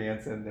 There's Ted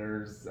Danson.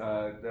 There's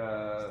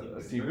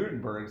Steve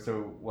Guttenberg.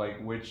 So like,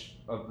 which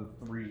of the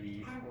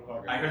 3?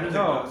 I heard there's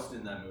No. a ghost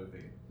in that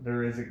movie.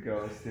 There is a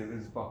ghost. It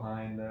was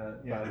behind the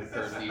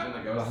Steven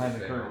the ghost behind is the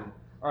there. curtain.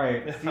 All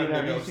right, Behind Steve, the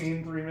have you ghost.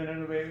 seen 3 Men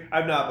and a Baby?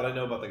 I'm not, but I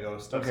know about the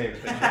ghost. I've Okay. seen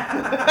the picture.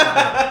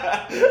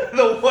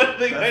 The one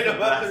thing I know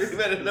about That's 3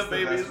 Men and a the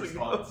Baby best is the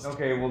response. ghost.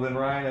 Okay, well then,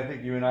 Ryan, I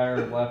think you and I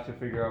are left to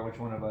figure out which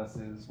one of us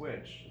is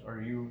which.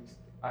 Are you?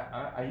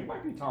 You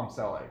might be Tom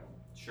Selleck.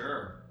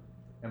 Sure.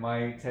 Am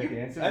I Ted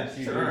Danson or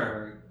Steve sure.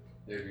 Guttenberg?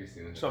 Have you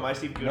seen it? So am I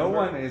Steve No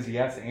Guttenberg? one is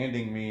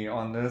yes-anding me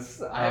on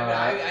this.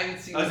 I haven't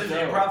seen I was the in the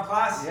show. improv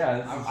class. Yeah,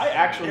 this is- I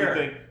actually Here.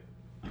 think.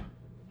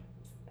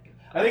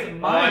 I think I'm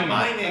mine.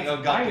 mining. Oh,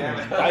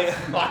 goddammit.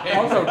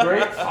 Also,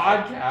 great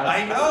podcast.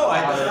 I know.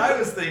 That's what I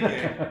was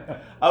thinking.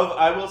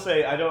 I will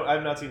say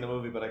I've not seen the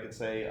movie, but I could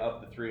say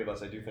of the 3 of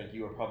us, I do think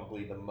you are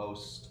probably the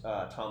most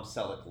Tom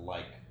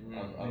Selleck-like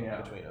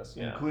Yeah. between us.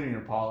 Yeah. Including your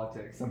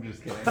politics. I'm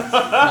just kidding.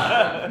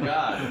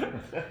 God.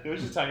 It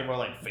was just talking more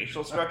like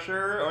facial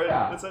structure or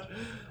Yeah. and such.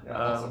 Yeah,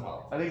 Awesome.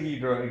 Well, I think he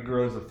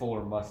grows a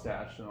fuller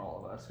mustache than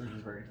all of us, which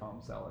is very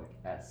Tom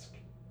Selleck-esque.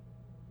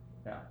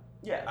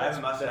 Yeah, I have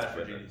a mustache that's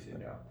for better. Genie too.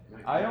 Yeah.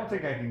 I don't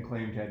think I can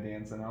claim Ted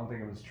Danson. I don't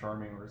think it was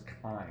charming or as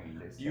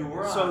kind as You Ted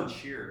were Danson. on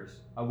Cheers.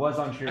 I was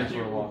on Cheers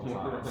for a long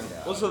time. Yeah,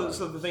 Well, so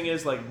the thing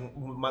is, like,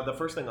 the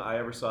first thing I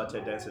ever saw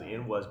Ted Danson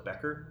in was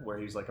Becker, where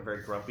he was like a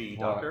very grumpy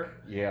doctor.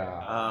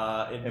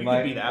 Yeah. And Am you I-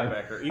 could be that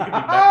Becker. You could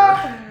be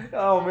Becker.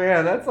 Oh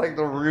man, that's like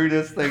the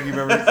rudest thing you've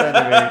ever said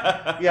to me.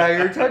 Yeah,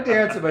 you're Ted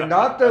Danson, but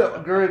not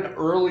the good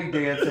early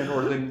Danson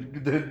or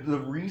the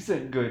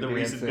recent good The Danson.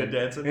 recent good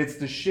Danson. It's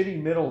the shitty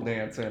middle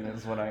Danson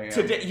is what I am.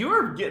 Today, you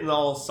were getting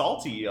all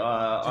salty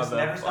on Just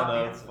never the stop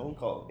dancing. phone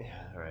call. Yeah,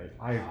 all right.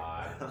 I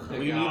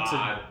We need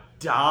to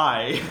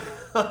die.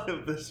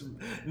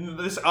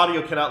 This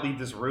audio cannot leave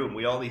this room.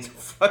 We all need to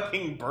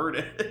fucking burn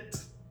it.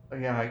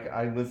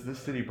 this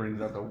city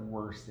brings out the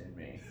worst in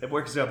me. It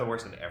works out the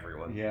worst in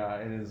everyone. Yeah,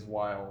 it is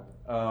wild.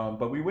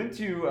 But we went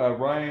to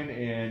Ryan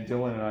and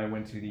Dylan and I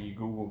went to the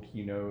Google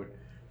keynote,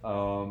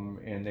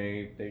 and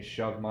they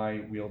shoved my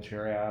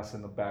wheelchair ass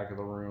in the back of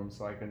the room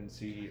so I couldn't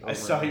see. I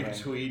saw over your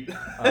anything. tweet.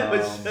 It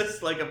was Um,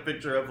 just like a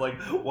picture of like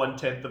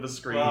 1/10 of a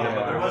screen. Well,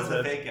 Yeah. there was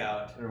a fake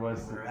out. There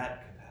was. We're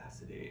at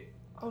capacity.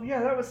 Oh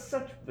yeah, that was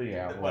such.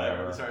 Yeah,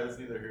 whatever. Sorry, that's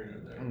neither here nor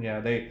there. Yeah,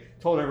 they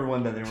told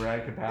everyone that they were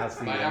at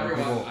capacity. by and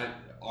everyone, people-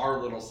 our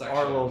little section.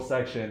 our little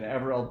section,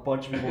 a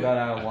bunch of people got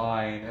out of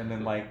line, and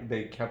then like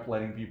they kept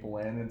letting people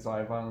in, and so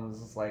I finally was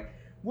just like,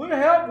 "What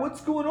happened?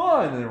 What's going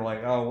on?" And they were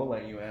like, "Oh, we'll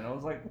let you in." I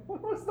was like,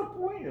 "What was the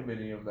point of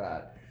any of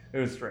that?" It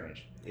was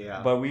strange.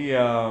 Yeah. But we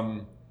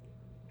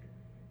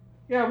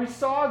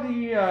saw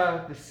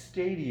the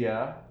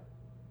Stadia,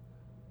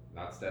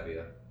 Not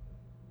Stevia.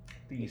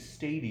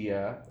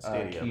 Stadia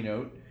Stadia.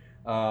 keynote.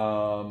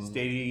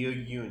 Stadia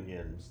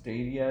Union.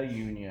 Stadia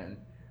Union.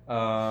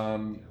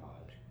 And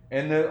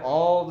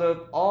all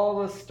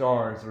the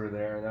stars were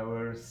there. There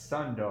was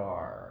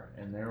Sundar,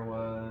 and there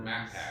was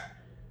MatPat.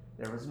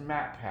 There was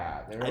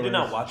MatPat. There I did was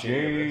not watch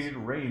any of this. Jade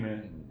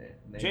Raymond.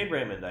 Jade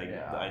Raymond,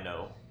 Yeah. I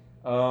know.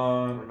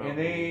 And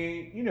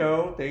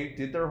they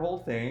did their whole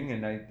thing,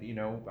 and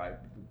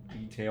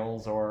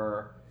details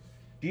are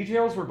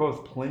details were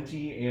both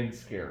plenty and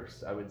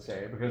scarce, I would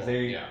say, because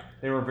they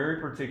were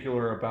very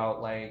particular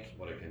about like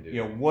what it can do.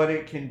 You know what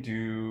it can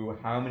do,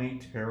 how many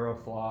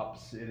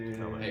teraflops it is.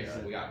 Hey,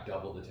 so we got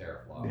double the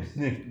teraflops.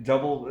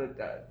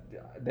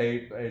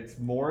 It's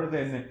more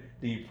than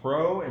the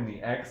Pro and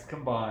the X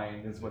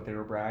combined, is what they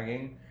were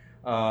bragging.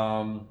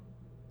 I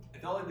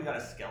felt like we got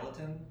a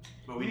skeleton,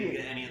 but we didn't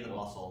get any of the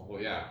muscle.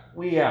 Well,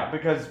 yeah.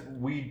 Because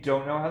we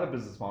don't know how the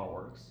business model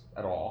works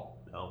at all.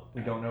 No.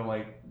 We don't know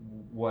like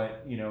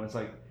what, you know, it's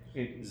like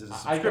is it a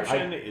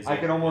subscription? I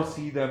can almost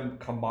see them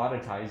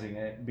commoditizing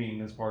it,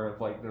 being as part of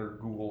like their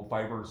Google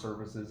Fiber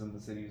services in the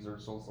cities are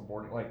still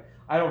supporting. Like,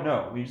 I don't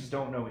know. We just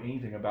don't know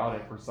anything about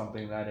it for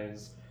something that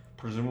is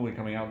presumably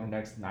coming out in the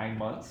next 9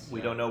 months.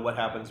 We don't know what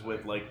happens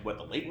with like what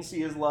the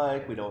latency is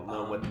like. We don't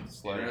know what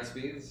it's like.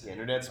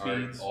 Internet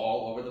speeds are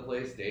all over the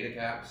place. Data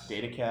caps.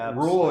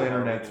 Rural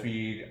internet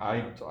speed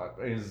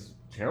is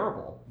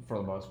terrible for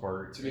the most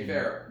part. To be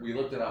fair, we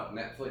looked it up.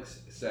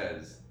 Netflix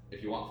says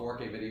if you want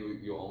 4K video,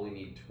 you only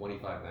need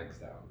 25 megs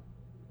down,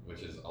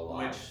 which is a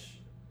lot. Which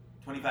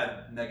 25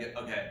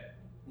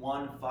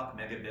 fuck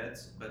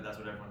megabits, but that's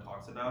what everyone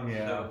talks about.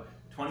 Yeah. So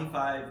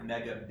 25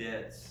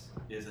 megabits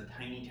is a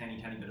tiny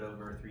bit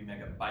over 3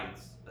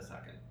 megabytes a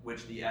second,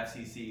 which the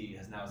FCC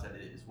has now said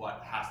is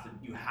what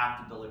you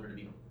have to deliver to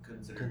be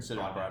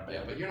considered broadband.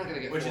 Yeah, but you're not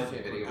going to get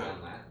 4K video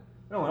on that.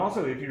 No, and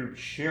also if you're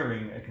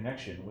sharing a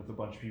connection with a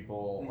bunch of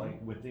people, like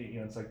with the, you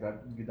know, it's like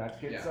that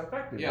gets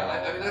affected. Yeah,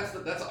 I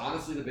mean that's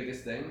honestly the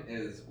biggest thing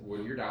is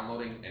when you're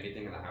downloading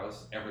anything in the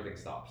house, everything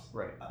stops.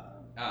 Right.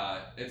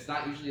 It's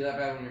not usually that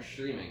bad when you're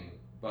streaming,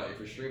 but if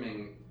you're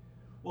streaming,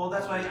 well,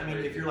 that's why I mean,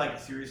 if you're like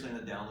seriously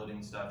into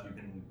downloading stuff, you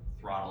can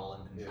throttle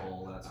and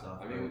control that stuff.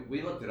 I mean,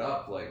 we looked it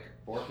up. Like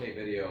 4K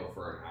video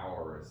for an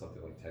hour is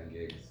something like 10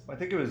 gigs. I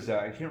think it was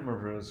I can't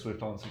remember if it was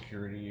Swift on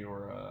Security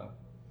or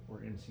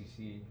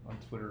MCC on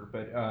Twitter,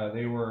 but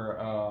they were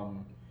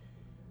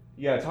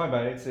talking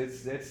about it.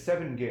 It's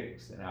 7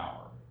 gigs an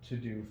hour to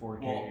do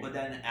 4K. Well, but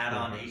then add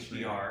on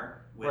HDR,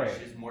 which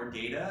is more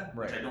data,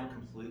 which I don't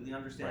completely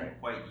understand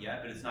quite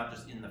yet. But it's not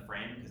just in the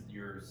frame because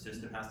your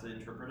system has to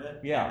interpret it.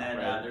 Yeah, and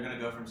then they're going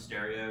to go from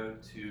stereo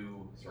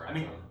to. I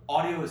mean,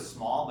 audio is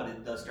small, but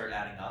it does start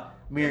adding up.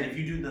 And if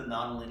you do the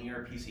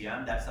nonlinear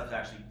PCM, that stuff's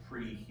actually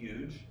pretty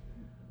huge.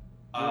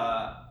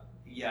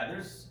 Yeah,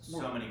 there's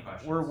so many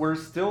questions. We're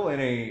still in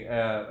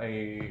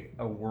a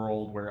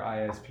world where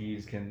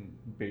ISPs can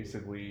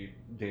basically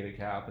data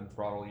cap and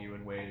throttle you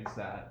in ways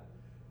that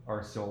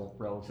are still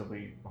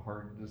relatively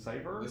hard to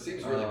decipher. This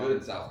seems really good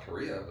in South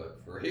Korea,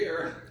 but for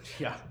here,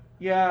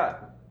 yeah.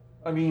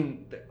 I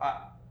mean,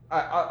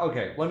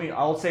 okay.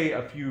 I'll say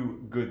a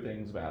few good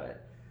things about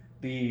it.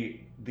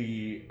 The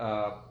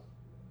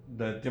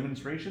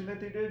demonstration that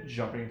they did,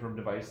 jumping from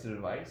device to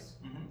device,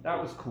 that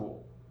was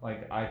cool.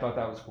 Like, I thought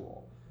that was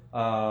cool.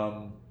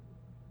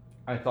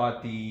 I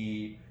thought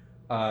the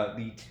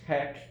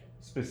tech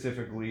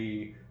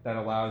specifically that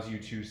allows you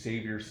to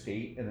save your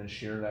state and then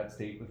share that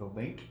state with a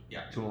link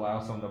to allow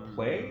someone to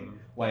play.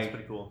 Like, that's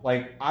pretty cool.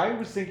 Like, I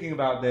was thinking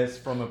about this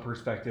from a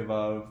perspective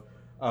of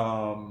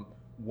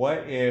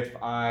what if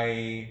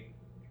I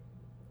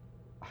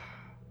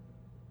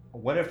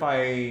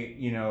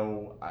you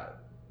know,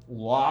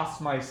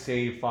 lost my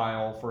save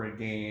file for a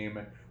game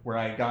where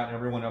I got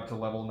everyone up to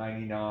level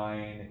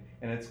 99,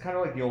 and it's kind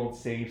of like the old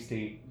save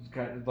state,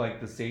 kind of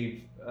like the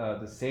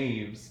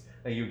saves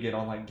that you get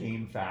on like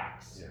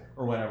GameFAQs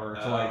or whatever.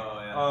 So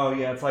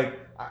it's like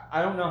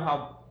I don't know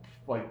how,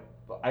 like,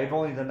 I've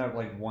only done that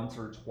like once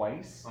or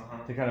twice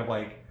to kind of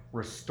like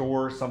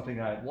restore something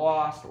that I'd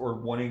lost, or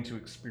wanting to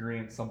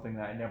experience something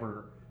that I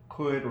never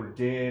could or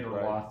did,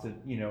 or lost it,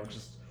 you know,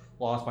 just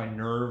lost my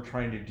nerve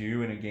trying to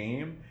do in a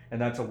game. And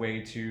that's a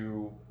way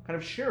to kind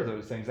of share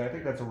those things. I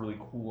think that's a really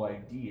cool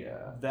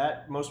idea.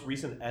 That most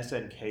recent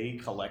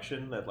SNK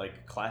collection, that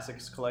like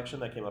classics collection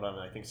that came out on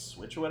I think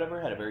Switch or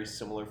whatever, had a very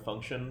similar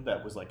function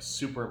that was like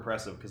super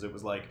impressive, because it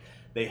was like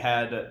they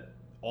had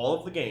all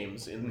of the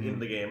games in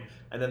the game,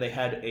 and then they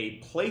had a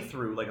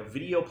playthrough, like a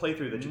video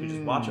playthrough that you could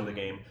just watch of the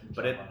game.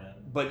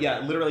 But yeah,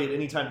 literally at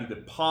any time you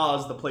could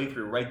pause the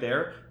playthrough right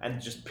there and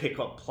just pick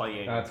up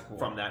playing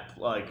from that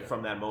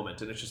from that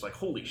moment, and it's just like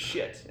holy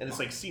shit, and it's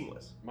like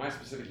seamless. My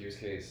specific use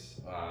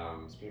case,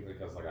 specifically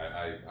because like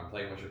I'm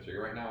playing Witcher 3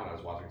 right now, and I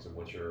was watching some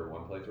Witcher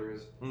 1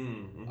 playthroughs,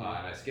 and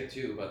I skipped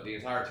 2, but the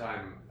entire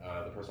time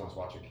the person I was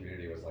watching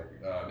Community was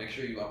like, make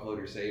sure you upload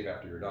your save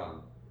after you're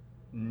done.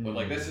 But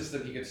like this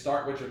system, you could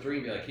start Witcher 3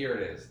 and be like, here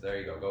it is, there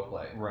you go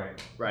play. Right.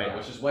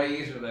 Which is way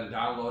easier than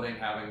downloading,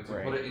 having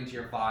to put it into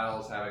your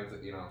files, having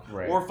to, you know.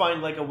 Or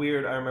find like a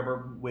weird, I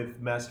remember with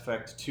Mass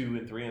Effect 2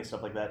 and 3 and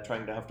stuff like that,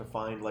 trying to have to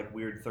find like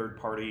weird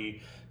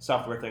third-party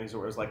software things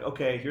where it was like,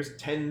 okay, here's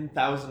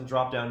 10,000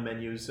 drop-down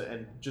menus,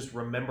 and just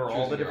remember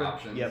all the different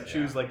options.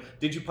 Choose like,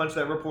 did you punch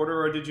that reporter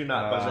or did you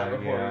not punch that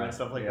reporter, and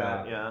stuff like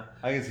that. Yeah.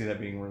 I can see that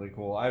being really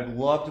cool. I'd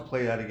love to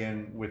play that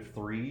again with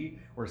 3,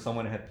 where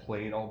someone had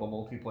played all the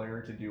multiplayer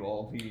Empire to do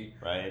all the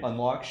Right.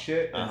 unlock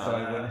shit, and so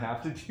I Uh-huh. wouldn't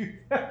have to do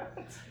that.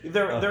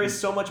 There is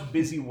so much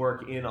busy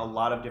work in a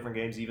lot of different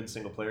games, even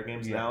single player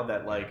games Yeah. now,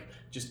 that like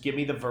just give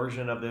me the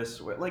version of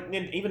this. Like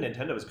even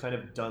Nintendo has kind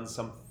of done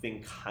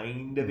something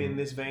kind of in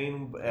this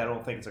vein. I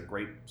don't think it's a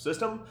great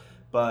system,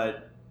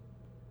 but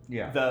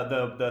Yeah.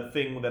 the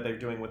thing that they're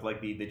doing with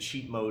like the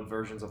cheat mode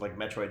versions of like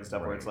Metroid and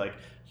stuff, where it's like,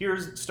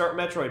 here's start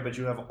Metroid, but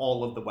you have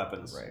all of the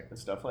weapons Right. and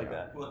stuff like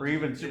that. Well, Or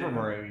even did Super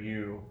anyone- Mario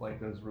U, like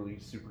those really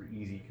super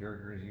easy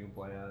characters you can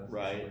play as. and stuff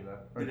Right. like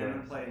that. Or Did go anyone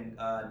ahead. play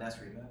NES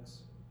Remix?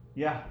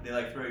 Yeah. They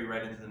like throw you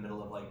right into the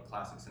middle of like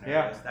classic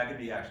scenarios. That could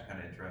be actually kind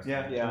of interesting.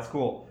 Yeah, Yeah. that's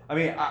cool. I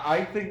mean,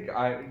 I think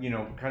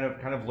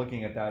kind of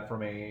looking at that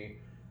from a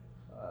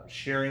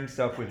sharing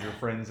stuff with your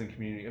friends and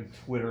community of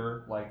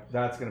Twitter, like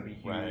that's gonna be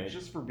huge, Right.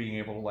 just for being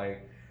able to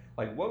like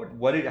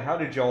how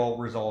did y'all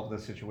resolve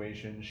this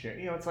situation? Share,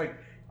 it's like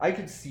I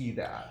could see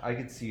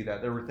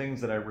that. There were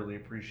things that I really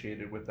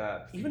appreciated with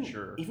that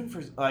feature. Even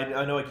for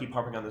I know I keep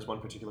harping on this one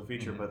particular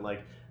feature, but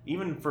like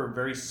even for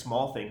very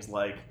small things,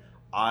 like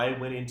I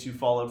went into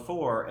Fallout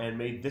 4 and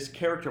made this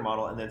character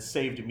model and then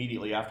saved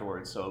immediately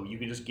afterwards. So you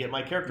can just get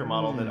my character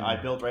model that I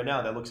built right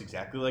now that looks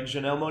exactly like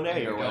Janelle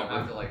Monáe You or don't whatever.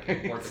 have to like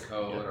import the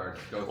code or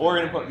go through Or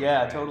the input, menu,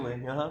 yeah, right? totally.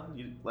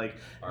 You like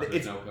Or if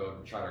it's there's no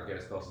code, try to get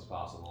as close as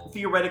possible.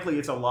 theoretically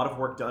it's a lot of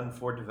work done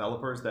for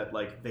developers that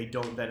like they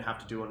don't then have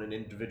to do on an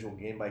individual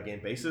game by game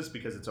basis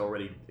because it's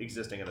already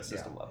existing at a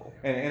system level.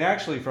 And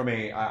actually,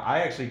 I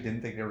actually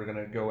didn't think they were going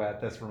to go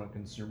at this from a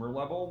consumer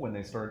level when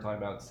they started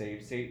talking about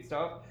save state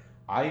stuff.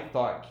 I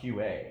thought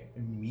QA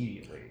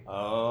immediately.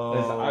 Oh,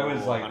 As I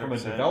was like, from a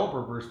 100%.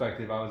 developer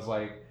perspective, I was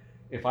like,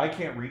 if I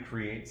can't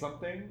recreate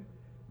something,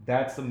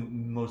 that's the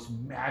most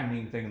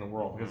maddening thing in the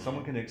world because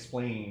someone can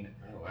explain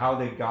Oh, wow. how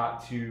they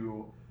got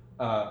to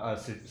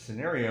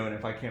scenario, and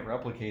if I can't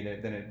replicate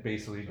it, then it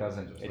basically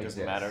doesn't. It doesn't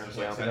exist. matter. Just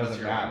Yeah. like It send us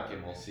doesn't your matter. link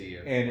and we'll see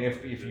if. And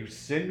if you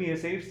send me a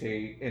save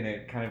state and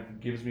it kind of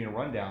gives me a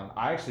rundown,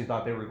 I actually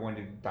thought they were going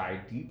to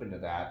dive deep into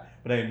that,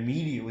 but I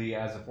immediately,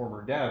 as a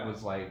former dev,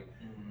 was like,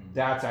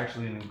 that's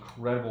actually an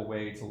incredible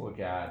way to look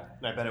at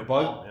And I bet it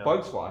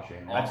bug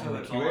squashing. Also, from a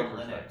it's all QA on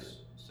perspective. Linux,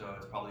 so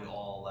it's probably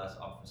all less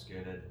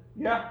obfuscated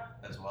Yeah,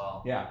 as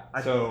well. yeah.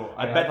 I So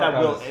bet that thought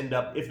will was- end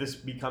up if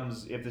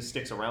this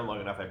sticks around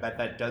long enough. I bet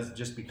that does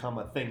just become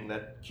a thing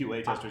that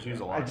QA testers use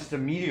a lot. I just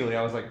immediately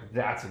I was like,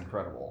 that's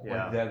incredible.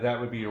 Yeah. Like,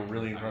 that would be a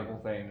really incredible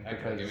thing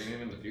Heck, because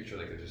even in the future,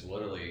 they could just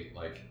literally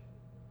like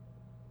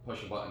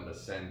push a button to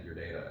send your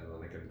data, and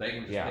then they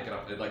can just Yeah. pick it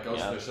up. It like goes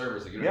Yeah. to their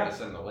servers. Like, you don't Yeah. have to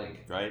send the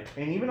link. Right?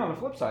 and even on the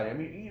flip side, I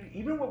mean,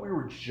 even what we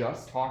were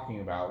just talking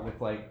about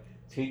with like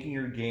taking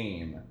your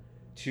game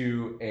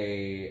to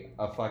a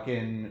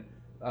fucking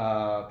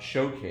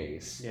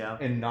showcase Yeah.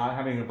 and not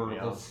having a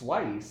vertical Yeah.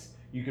 slice,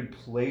 you could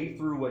play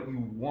through what you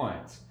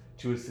want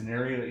to a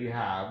scenario that you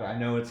have. I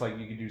know it's like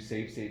you can do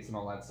save states and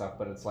all that stuff,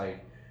 but it's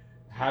like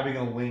having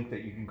a link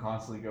that you can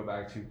constantly go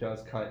back to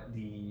does cut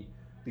a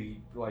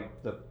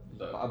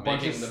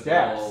bunch making of the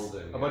steps, build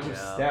and, a bunch of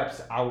Yeah.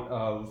 steps out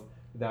of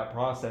that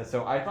process.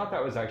 So I thought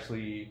that was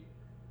actually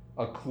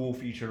a cool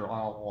feature on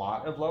a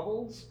lot of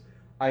levels.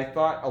 I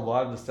thought a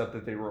lot of the stuff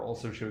that they were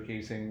also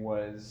showcasing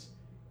was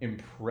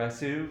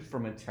impressive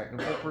from a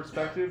technical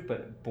perspective,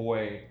 but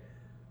boy,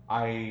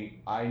 I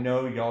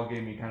know y'all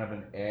gave me kind of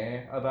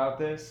an about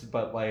this,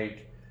 but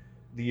like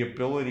the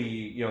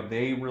ability,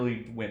 they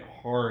really went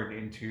hard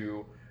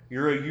into,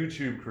 you're a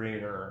YouTube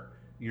creator,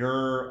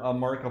 you're a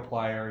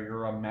Markiplier,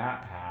 you're a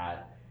MatPat,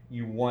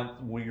 you're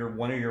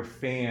one of your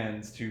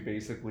fans to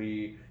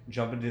basically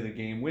jump into the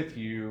game with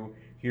you.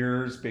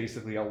 Here's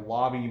basically a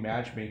lobby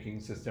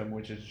matchmaking system,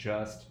 which is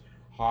just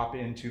hop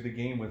into the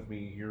game with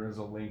me. Here is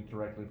a link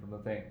directly from the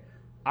thing.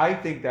 I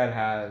think that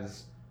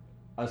has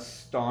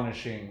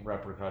astonishing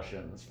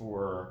repercussions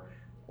for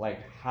like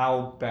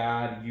how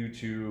bad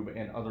YouTube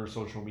and other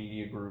social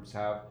media groups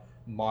have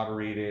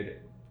moderated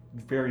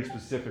very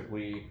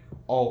specifically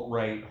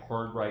alt-right,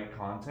 hard-right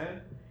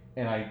content.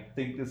 And I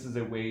think this is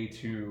a way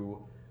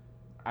to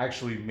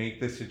actually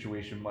make this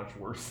situation much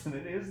worse than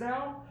it is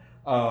now.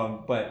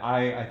 But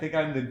I think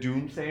I'm the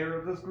doomsayer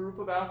of this group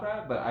about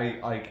that. But mean,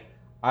 it's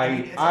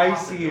a I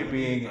see it possibility,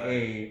 being but-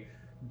 a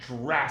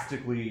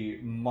drastically,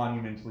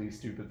 monumentally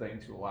stupid thing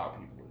to allow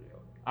people to do.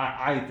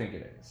 I think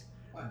it is.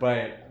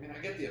 But I mean, I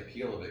get the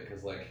appeal of it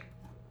because like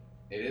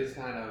it is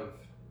kind of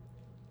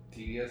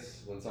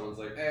tedious when someone's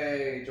like,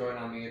 "Hey, join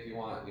on me if you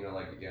want."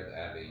 Like you have to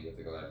add me, you have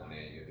to go add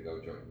money, you have to go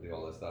join, do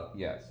all this stuff.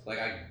 yes, Like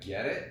I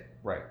get it.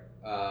 right.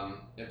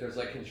 If there's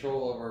like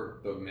control over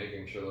the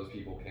making sure those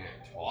people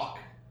can't talk,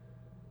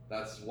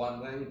 that's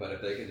one thing. But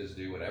if they can just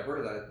do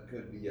whatever, that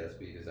could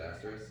be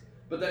disastrous.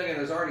 But then again,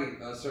 there's already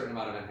a certain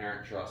amount of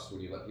inherent trust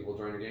when you let people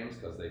join your games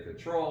because they could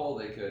troll,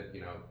 they could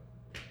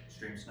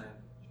Stream snipe.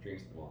 stream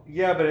well.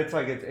 Yeah, but it's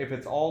like if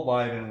it's all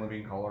live in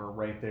living color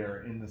right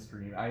there in the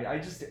stream,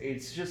 it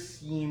just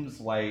seems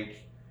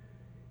like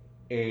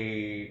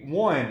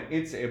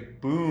it's a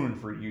boon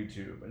for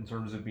YouTube in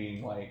terms of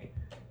being like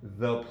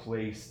the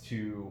place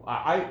to.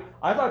 I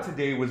thought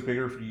today was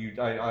bigger for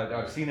you.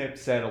 I've seen it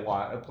said a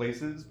lot of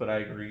places, but I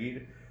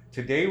agreed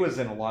today was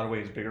in a lot of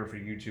ways bigger for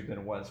YouTube than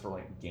it was for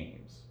like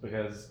games,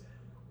 because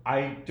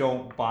I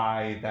don't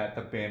buy that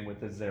the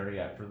bandwidth is there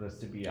yet for this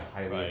to be a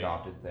highly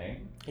adopted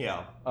thing.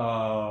 Yeah.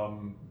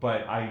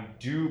 But I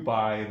do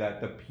buy that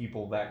the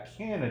people that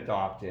can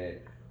adopt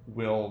it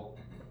will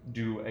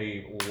do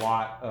a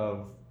lot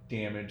of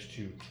damage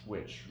to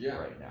Twitch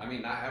right now. I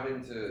mean, not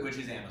having to... Which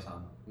is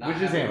Amazon. Which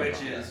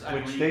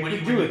they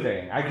could do a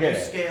thing. I get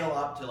it. Scale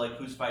up to like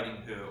who's fighting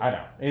who. I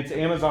know. It's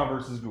Amazon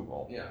versus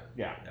Google.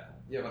 Yeah,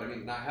 but I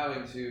mean, not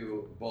having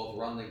to both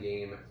run the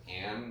game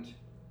and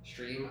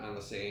stream on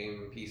the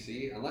same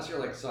PC, unless you're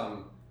like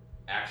some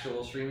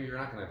actual streamer, you're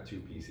not going to have 2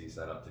 PCs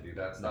set up to do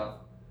that stuff.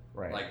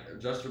 Right. Like,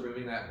 just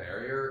removing that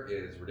barrier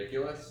is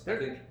ridiculous. I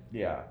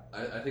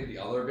think the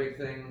other big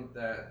thing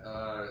that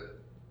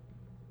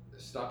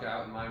stuck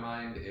out in my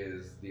mind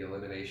is the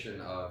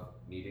elimination of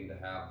needing to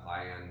have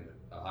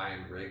a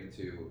high-end rig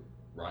to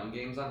run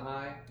games on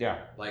high. Yeah.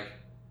 Like,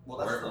 well,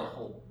 that's the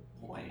whole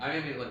point. I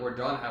mean, like, we're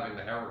done having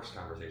the Hairworks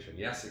conversation.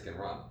 Yes, it can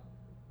run.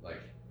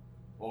 Like,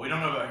 well, we don't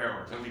know about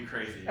Hairworks. It would be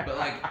crazy. But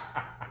like,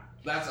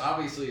 that's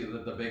obviously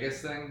the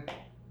biggest thing.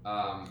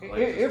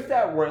 If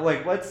that were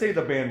like, let's say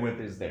the bandwidth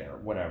is there,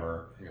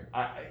 whatever.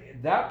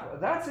 Yeah.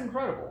 That's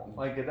incredible.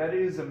 Like, that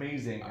is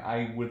amazing.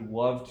 I would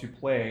love to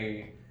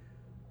play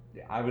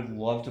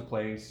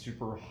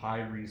super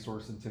high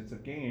resource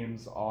intensive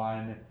games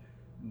on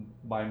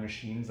my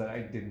machines that I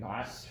did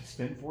not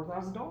spend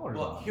 $4,000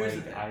 on. Here's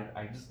the thing.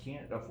 I just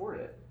can't afford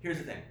it. Here's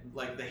the thing.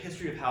 Like, the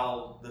history of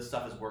how this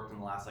stuff has worked in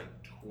the last like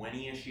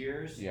 20-ish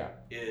years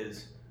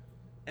is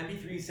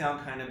MP3s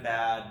sound kind of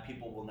bad.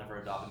 People will never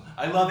adopt them.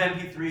 I love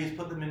MP3s.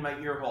 Put them in my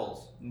ear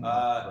holes.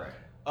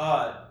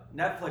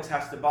 Netflix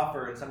has to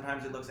buffer, and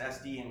sometimes it looks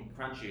SD and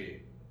crunchy.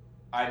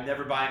 I'm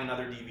never buying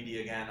another DVD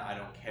again. I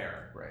don't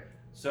care. Right.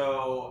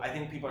 So I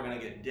think people are going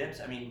to get dips.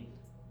 I mean,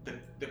 the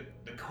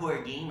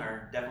core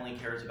gamer definitely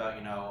cares about,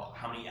 you know,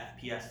 how many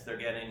FPS they're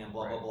getting and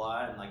blah, blah,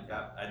 blah. And like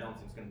that, I don't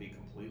think it's going to be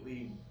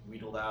completely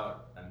wheedled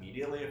out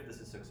immediately if this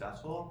is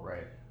successful.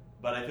 Right.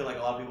 But I feel like a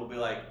lot of people will be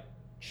like,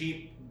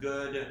 cheap,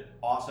 good,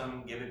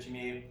 awesome, give it to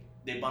me.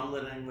 They bundle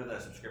it in with a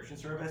subscription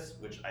service,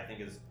 which I think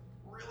is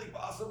really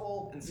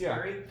possible and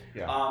scary.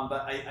 Yeah.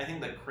 But I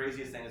think the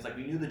craziest thing is, like,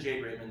 we knew the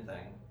Jade Raymond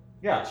thing.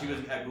 Yeah. She was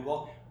at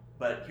Google.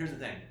 But here's the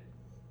thing.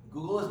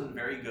 Google has been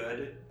very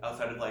good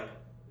outside of, like,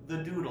 the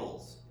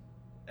doodles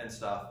and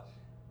stuff.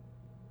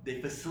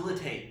 They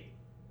facilitate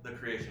the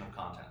creation of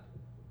content.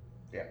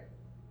 Yeah.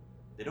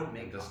 They don't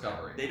make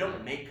discovery. Content. They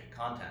don't make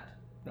content.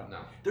 No.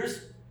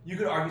 You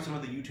could argue some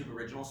of the YouTube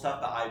original stuff,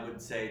 but I would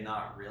say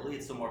not really.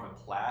 It's still more of a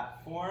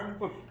platform.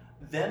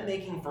 Them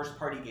making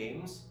first-party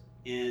games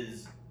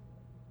is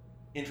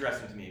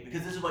interesting to me,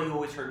 because this is what you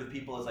always heard with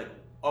people is like,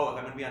 oh, if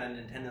I'm going to be on a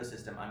Nintendo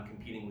system, I'm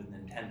competing with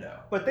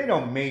Nintendo. But they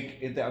don't make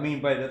it. I mean,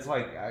 but it's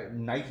like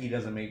Nike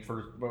doesn't make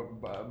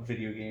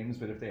video games,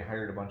 but if they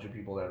hired a bunch of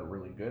people that are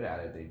really good at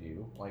it, they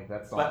do. Like,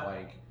 that's not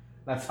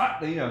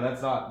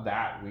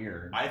that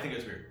weird. I think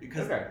it's weird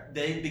because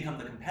they become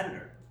the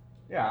competitor.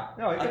 Yeah,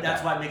 no,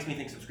 that's why it makes me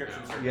think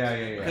subscription service.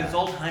 Yeah. Because it's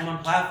all time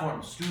on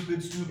platform,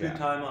 stupid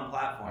time on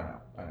platform.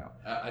 I know.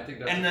 I think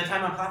that's... And the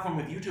time on platform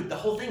with YouTube, the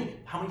whole thing.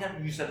 How many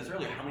times, you said this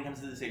earlier? How many times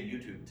did they say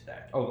YouTube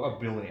today? Oh,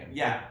 1 billion.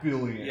 Yeah. 1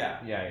 billion.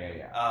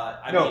 Yeah.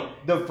 I mean,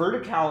 the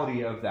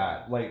verticality of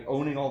that, like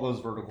owning all those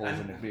verticals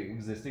and it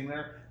existing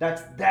there,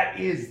 that's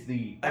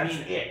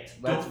it.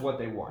 That's what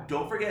they want.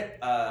 Don't forget,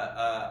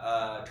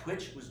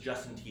 Twitch was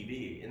just in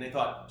TV, and they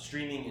thought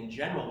streaming in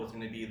general was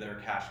going to be their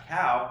cash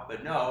cow,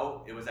 but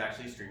no, it was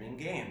actually streaming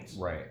games.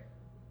 Right.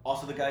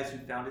 Also, the guys who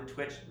founded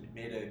Twitch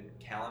made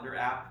a calendar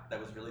app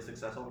that was really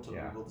successful until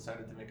Google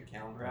decided to make a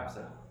calendar app.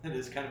 So it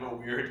is kind of a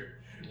weird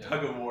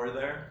tug of war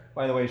there.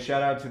 By the way,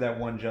 shout out to that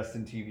one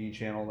Justin TV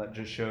channel that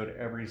just showed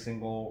every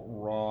single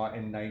Raw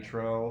and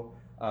Nitro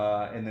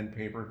and then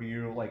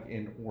pay-per-view like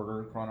in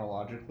order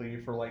chronologically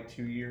for like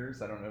 2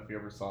 years. I don't know if you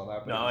ever saw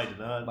that. But no, I did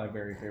not. My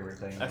very favorite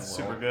thing. That's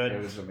in the world. super good.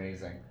 It was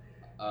amazing.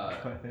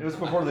 It was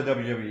before the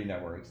WWE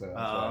network, so that's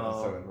why it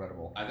was so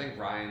incredible. I think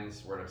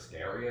Ryan's Word of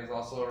Scary is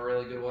also a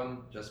really good one,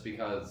 just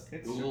because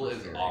Google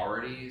is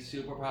already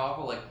super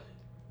powerful. Like,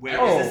 wait,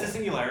 is this the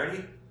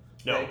Singularity?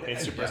 No,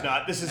 it's super. It's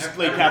not. This is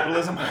late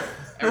capitalism.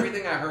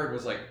 Everything I heard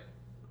was like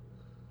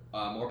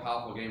more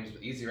powerful games,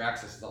 with easier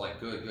access to like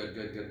good.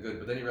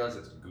 But then you realize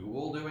it's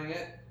Google doing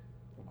it.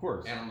 Of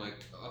course. And I'm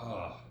like,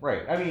 ugh.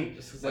 Right. I mean,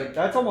 like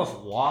that's almost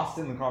lost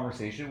in the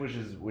conversation, which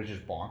is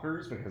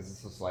bonkers, because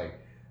it's just like.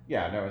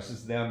 Yeah, no, it's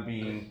just them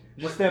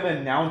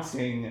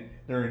announcing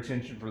their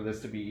intention for this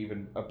to be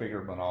even a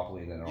bigger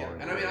monopoly than it already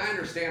is. And I mean, I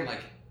understand,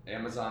 like,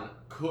 Amazon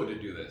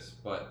could do this,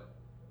 but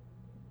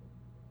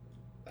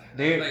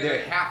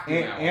they have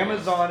to now.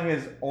 Amazon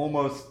has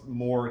almost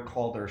more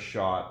called their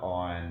shot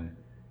on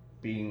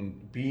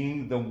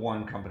being the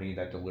one company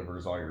that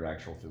delivers all your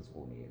actual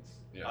physical needs.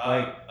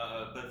 Yeah.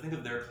 But think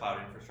of their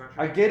cloud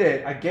infrastructure. I get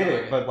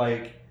it, but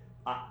like,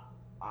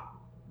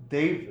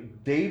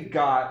 they've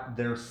got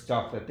their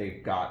stuff that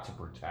they've got to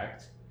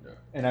protect,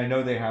 and I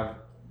know they have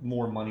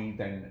more money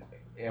than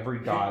every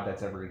god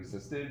that's ever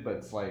existed, but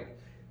it's like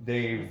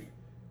they've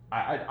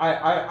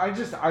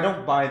I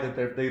don't buy that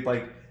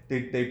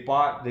they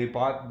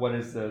bought what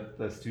is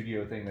the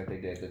studio thing that they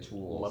did, the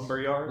tools.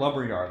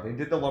 Lumberyard. They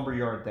did the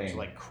Lumberyard thing. So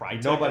like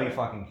Crytek. Nobody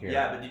fucking cared.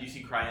 Yeah, but did you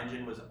see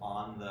CryEngine was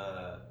on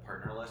the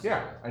partner list?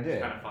 Yeah, I did.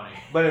 It's kind of funny.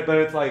 But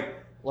it's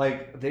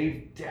like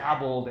they've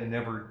dabbled and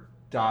never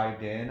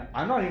dived in.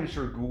 I'm not even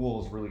sure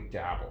Google has really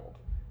dabbled.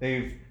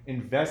 They've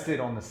invested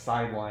on the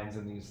sidelines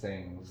in these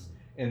things,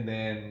 and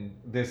then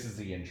this is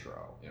the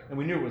intro. Yeah. And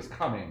we knew it was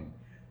coming.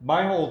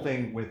 My whole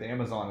thing with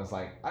Amazon is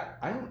like,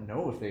 I don't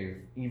know if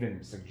they've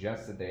even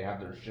suggested they have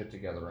their shit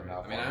together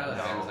enough. I mean, I know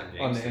that Amazon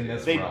on Games in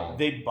this They realm.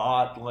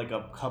 bought like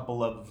a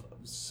couple of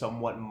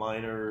somewhat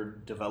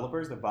minor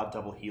developers. They bought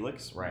Double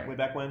Helix way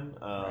back when.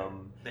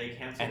 They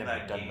canceled and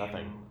that done game.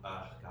 nothing.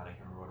 God, I can't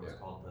remember what it was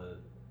called.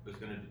 They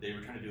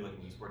were trying to do like an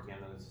esports game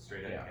that was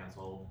straight up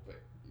canceled.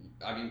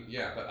 I mean,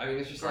 yeah, but I mean,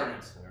 it's just like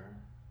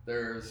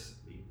there's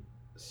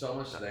so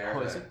much there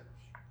that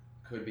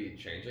could be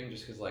changing,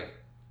 just because like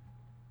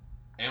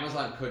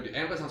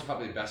Amazon's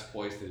probably the best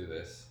poised to do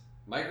this.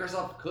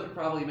 Microsoft could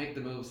probably make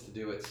the moves to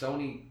do it.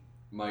 Sony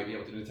might be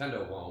able to.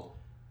 Nintendo won't,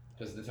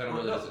 because Nintendo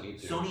really doesn't need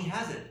to. Sony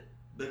has it,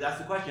 but that's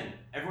the question.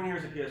 Everyone here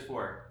has a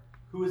PS4.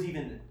 Who has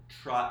even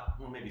tried?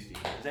 Well, maybe Steve.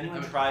 Has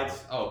anyone tried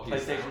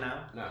PlayStation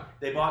Now? No.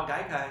 They bought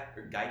Gaikai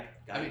or Gaikai.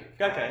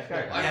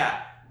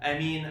 Yeah. I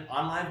mean,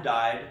 OnLive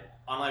died.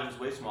 OnLive was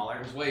way smaller.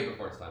 It was way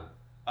before its time.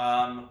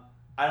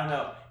 I don't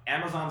know.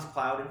 Amazon's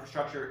cloud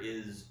infrastructure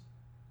is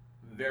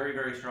very,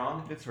 very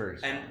strong. It's very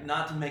strong. And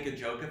not to make a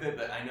joke of it,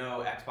 but I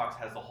know Xbox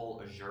has the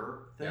whole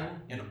Azure thing.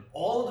 Yeah. And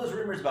all of those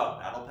rumors about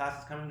Battle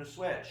Pass is coming to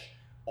Switch.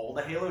 All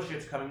the Halo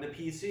shit's coming to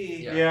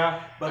PC.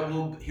 Yeah. But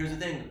here's the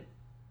thing.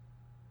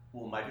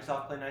 Will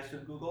Microsoft play nice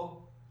with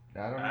Google?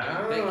 I don't know.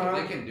 I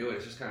think they can do it.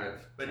 It's just kind of.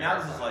 But now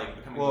this is like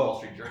becoming the Wall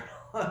Street Journal.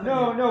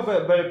 No,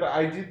 but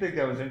I do think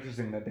that was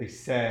interesting that they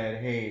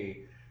said,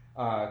 hey,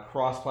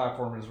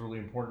 cross-platform is really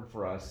important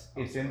for us.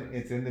 It's in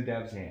the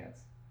devs' hands.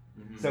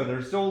 Mm-hmm. So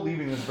they're still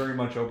leaving this very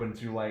much open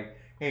to like,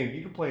 hey,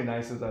 you can play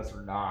nice with us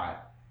or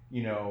not,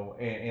 you know.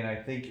 And I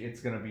think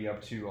it's going to be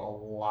up to a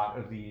lot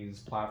of these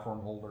platform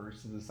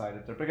holders to decide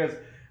if they're, because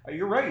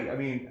you're right. I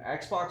mean,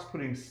 Xbox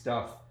putting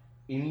stuff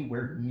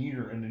anywhere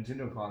near a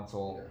Nintendo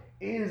console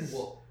is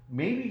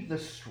maybe the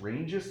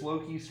strangest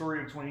low-key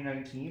story of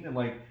 2019, and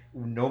like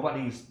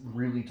nobody's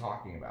really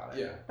talking about it.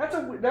 Yeah,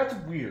 that's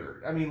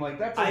weird. I mean, like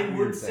that's a I weird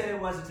would thing. say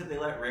it was until they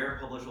let Rare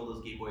publish all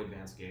those Game Boy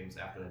Advance games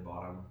after they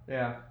bought them.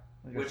 Yeah.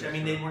 Which I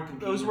mean, they weren't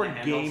competing. Those were in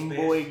the handheld Game space.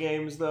 Boy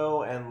games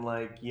though, and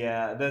like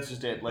that's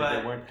just it. Like But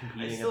they weren't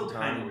competing it's at still the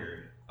kind time. of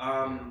weird.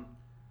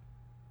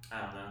 I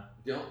don't know.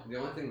 The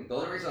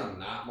only reason I'm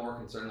not more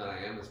concerned than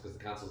I am is because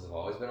the consoles have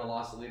always been a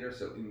loss leader.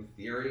 So in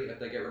theory, if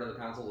they get rid of the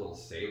consoles, it'll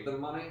save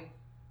them money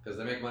because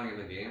they make money in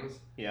the games.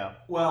 Yeah.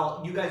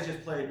 Well, you guys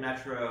just played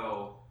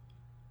Metro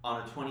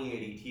on a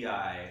 2080 Ti.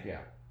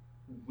 Yeah.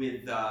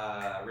 With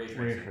ray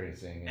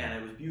tracing, and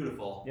it was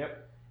beautiful.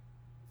 Yep.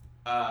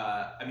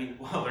 I mean,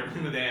 well, they're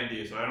doing with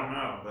AMD, so I don't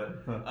know,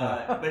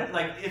 but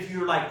like if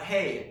you're like,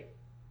 hey,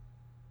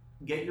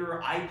 get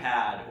your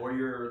iPad or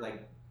your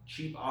like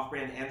cheap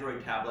off-brand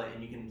Android tablet,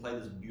 and you can play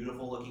this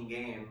beautiful-looking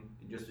game.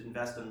 And just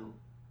invest in,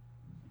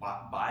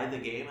 buy the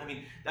game. I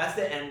mean, that's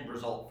the end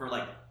result for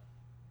like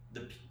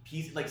the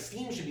PC. Like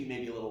Steam should be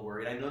maybe a little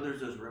worried. I know there's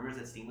those rumors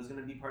that Steam was going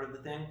to be part of the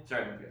thing.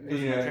 Sorry,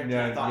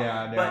 no.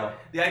 But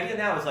the idea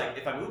now is like,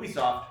 if I'm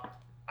Ubisoft,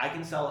 I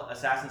can sell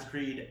Assassin's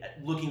Creed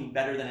looking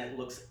better than it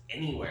looks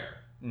anywhere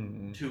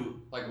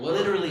to like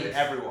literally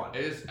everyone.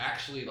 It is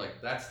actually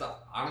like that's the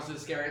honestly the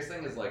scariest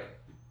thing is like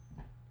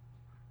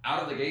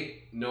out of the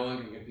gate, no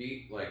one can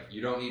compete. Like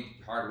you don't need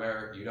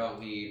hardware, you don't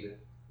need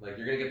like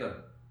you're gonna get the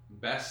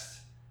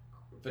best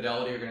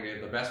fidelity, you're gonna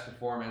get the best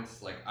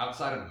performance. Like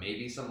outside of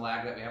maybe some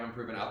lag that we haven't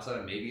proven, outside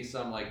of maybe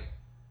some like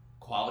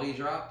quality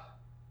drop,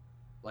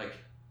 like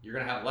you're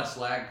gonna have less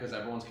lag because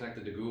everyone's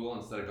connected to Google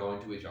instead of going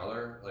to each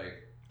other.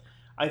 Like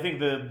I think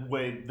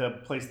the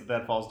place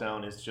that falls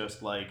down is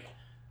just like,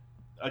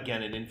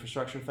 again, an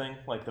infrastructure thing,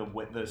 like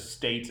the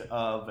state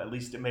of at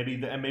least maybe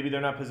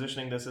they're not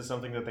positioning this as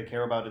something that they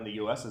care about in the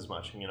U.S. as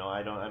much. You know,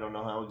 I don't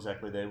know how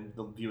exactly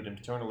they'll view it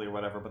internally or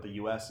whatever, but the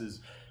U.S. is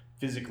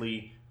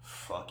physically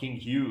fucking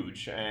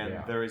huge,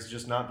 and there is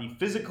just not the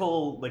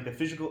physical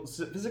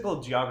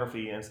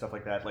geography and stuff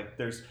like that. Like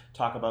there's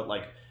talk about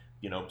like,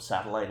 you know,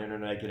 satellite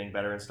internet getting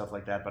better and stuff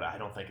like that, but I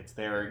don't think it's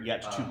there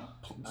yet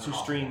to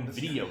stream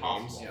video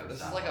games. Yeah,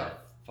 this is like a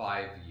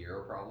 5-year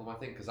problem, I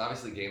think, because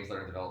obviously games that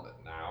are in development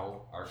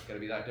now aren't going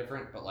to be that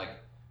different, but like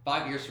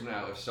 5 years from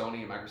now, if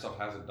Sony and Microsoft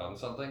hasn't done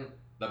something,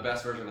 the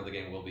best version of the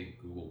game will be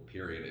Google,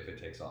 period, if it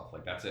takes off.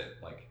 Like, that's it.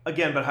 Like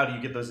again, but how do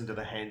you get those into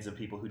the hands of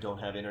people who don't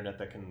have internet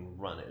that can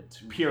run it,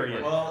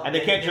 period? Well, and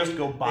they can't just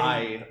go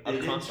buy a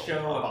console. They did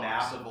show a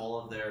box. map of all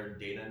of their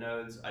data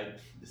nodes.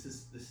 This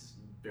is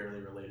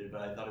barely related,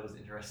 but I thought it was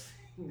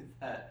interesting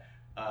that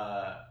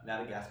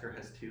Madagascar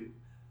has 2.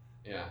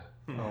 Yeah.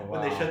 Oh, wow.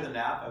 When they showed the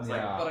map, I was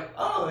like,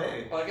 oh,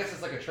 hey. But I guess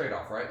it's like a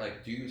trade-off, right?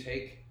 Like, do you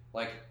take,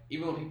 like,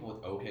 even with people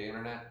with okay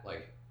internet,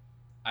 like,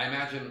 I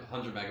imagine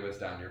 100 megabits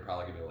down, you're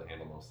probably going to be able to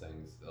handle most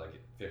things, like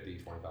 50,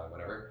 25,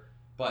 whatever.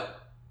 But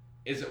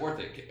is it worth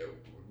it?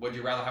 Would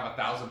you rather have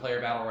a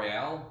 1,000-player battle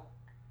royale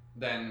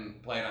than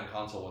play it on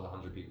console with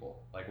 100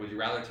 people? Like, would you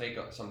rather take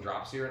some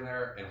drops here and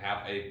there and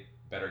have a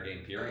better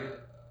game, period?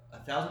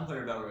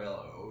 1,000-player battle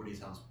royale already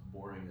sounds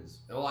boring as.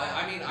 Well,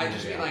 I mean,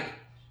 like,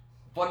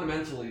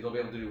 fundamentally, they'll be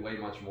able to do way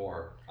much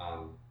more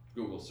on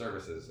Google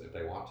services if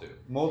they want to.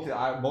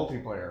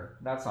 Multiplayer,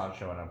 that's not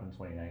showing up in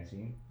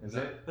 2019, is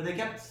it? But they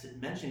kept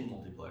mentioning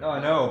multiplayer. No,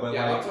 I know, but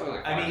Yeah, like, I'm talking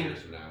like 5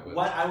 years from now. But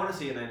What I want to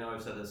see, and I know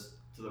I've said this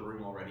to the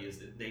room already, is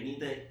that they need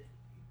to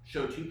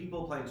show 2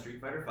 people playing Street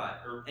Fighter 5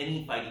 or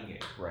any fighting game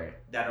right,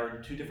 that are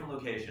in 2 different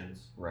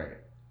locations, right.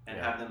 and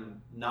Yeah. have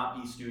them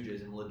not be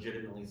stooges and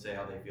legitimately say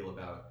how they feel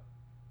about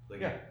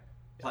Yeah.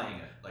 playing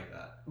it like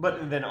that.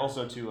 But then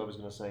also too, I was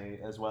gonna say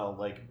as well,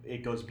 like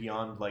it goes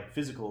beyond like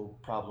physical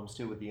problems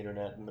too with the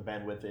internet and the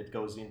bandwidth. It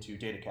goes into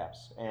data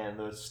caps and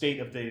the state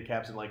of data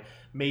caps, and like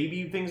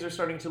maybe things are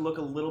starting to look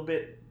a little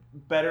bit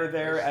better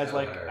there They're as still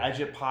like there.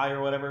 Ajit Pai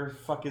or whatever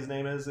fuck his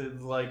name is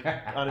like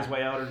on his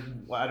way out, or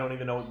I don't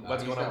even know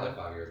what's he's going on. got like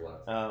 5 years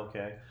left. Oh,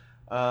 okay.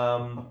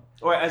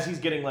 Or as he's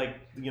getting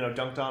like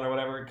dunked on or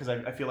whatever, because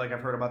I feel like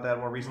I've heard about that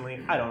more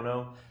recently. I don't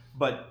know,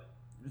 but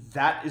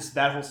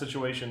that whole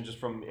situation just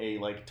from a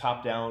like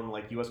top down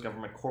like U.S.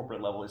 government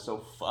corporate level is so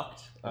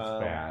fucked. It's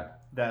bad.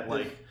 That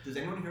like Does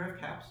anyone here have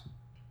caps?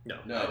 no.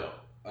 No.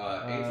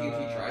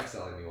 AT&T tried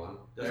selling me one.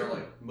 Does They're it,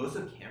 like, most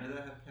of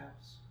Canada have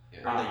caps? yeah.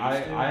 Are they I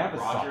used to? have a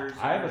Rogers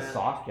I have a internet?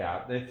 soft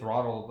cap. They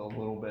throttled a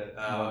little bit.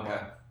 Oh, one okay.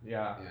 month.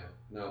 Yeah. Yeah,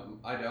 no,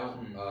 I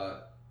don't.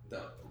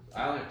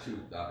 I only have 2,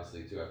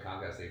 obviously. 2 have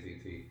Comcast,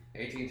 AT&T.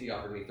 AT&T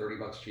offered me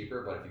 $30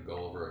 cheaper, but if you go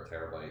over a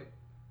terabyte,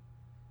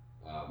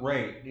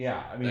 Right.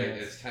 Yeah. I mean,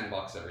 it's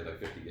 $10 every like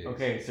 50 gigs.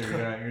 okay. So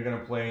you're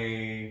gonna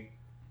play.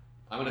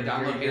 I'm gonna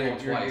download Halo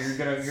twice.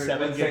 You're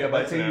 7 let's say, gigabytes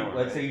let's say an you, hour,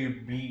 let's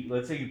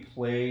right? say you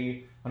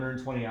play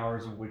 120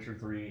 hours of Witcher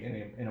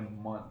 3 in a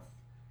month,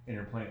 and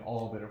you're playing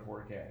all of it at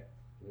 4K.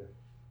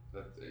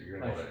 You're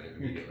gonna know that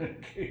immediately.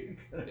 You're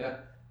gonna Yeah.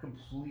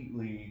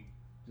 completely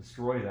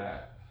destroy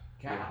that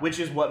cap. Which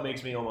is what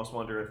makes me almost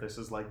wonder if this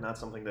is like not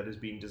something that is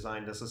being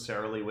designed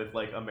necessarily with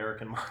like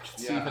American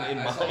markets Yeah, even in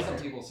I saw mind. some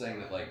people saying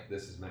that like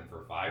this is meant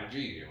for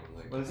 5G. And I'm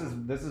like, Well,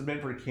 this is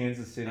meant for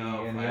Kansas City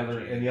Oh, and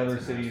 5G, the other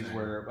that's cities interesting.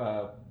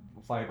 where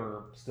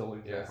fiber still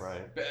exists.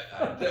 Right.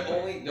 But, the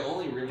only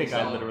I really think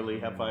I solid, literally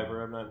have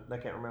fiber. I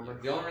can't remember.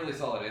 the only really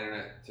solid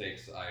internet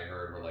takes I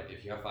heard were like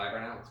if you have fiber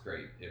now, it's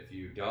great. If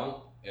you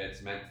don't,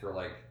 it's meant for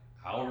like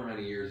however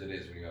many years it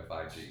is when you have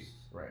 5G.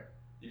 Right.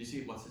 Did you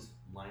see what's his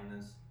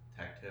Linus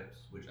Tech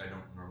Tips, which I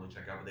don't normally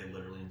check out, but they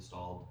literally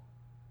installed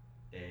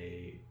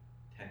a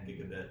 10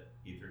 gigabit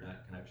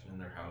Ethernet connection in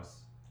their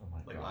house Oh my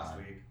like god. last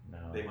week. No.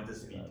 They went to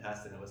speed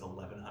test and it was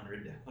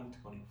 1100 down,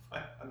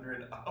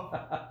 2500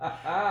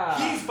 up.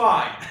 He's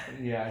fine.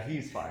 Yeah,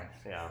 he's fine.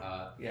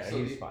 Yeah. Yeah, so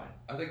he's fine.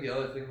 I think the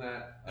other thing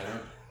that I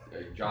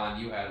don't, John,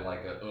 you had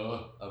like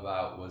a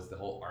about was the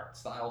whole art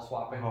style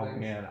swapping Oh thing.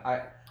 man,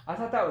 I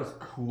thought that was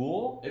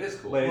cool. It is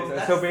cool. But Well, it's,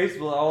 that's- so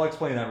basically, I'll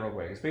explain that real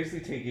quick. It's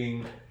basically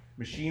taking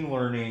machine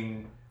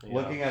learning, Yeah.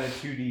 looking at a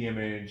 2D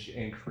image,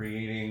 and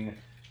creating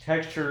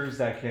textures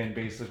that can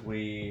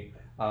basically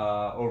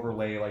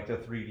overlay like the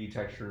 3D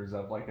textures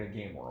of like a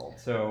game world.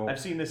 So I've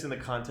seen this in the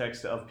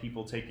context of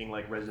people taking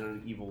like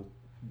Resident Evil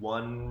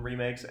 1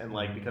 remakes and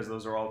like Mhm. because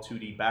those are all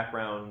 2D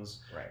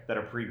backgrounds Right. that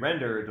are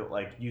pre-rendered,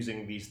 like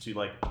using these to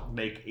like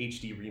make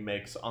HD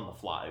remakes on the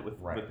fly with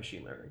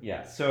machine learning.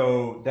 yeah,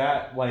 so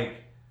that like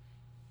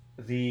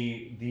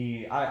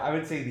I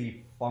would say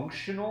the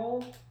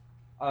functional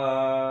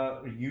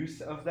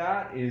use of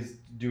that is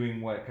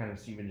doing what kind of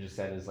Steven just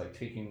said, is like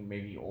taking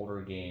maybe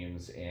older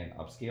games and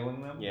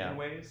upscaling them Yeah. in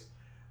ways.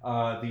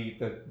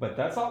 But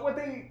that's not what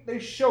they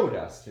showed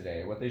us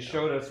today. What they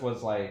showed us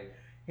was like,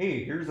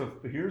 hey,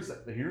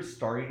 here's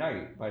Starry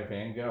Night by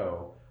Van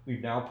Gogh.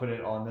 We've now put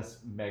it on this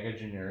mega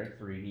generic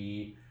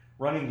 3D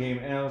running game,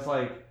 and I was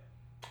like,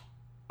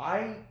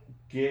 I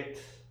get.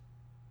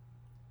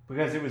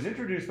 Because it was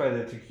introduced by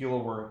the Tequila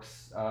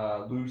Works,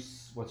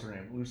 what's her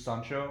name? Luz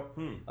Sancho.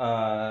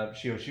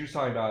 She was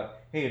talking about,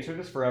 hey, it took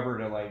us forever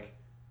to like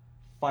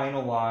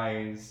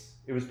finalize.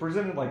 It was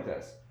presented like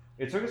this.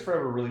 It took us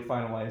forever to really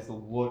finalize the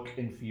look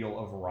and feel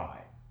of Rhyme.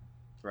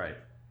 Right.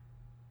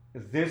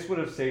 This would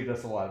have saved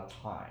us a lot of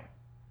time.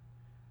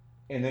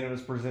 And then it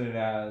was presented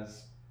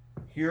as,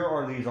 here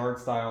are these art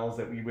styles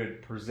that we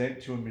would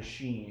present to a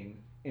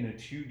machine in a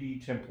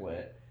 2D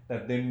template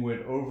that then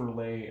would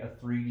overlay a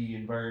 3D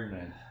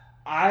environment.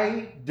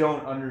 I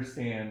don't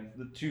understand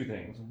the two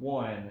things.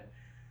 One,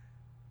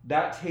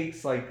 that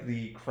takes like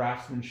the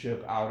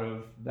craftsmanship out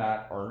of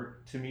that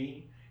art to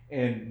me,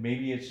 and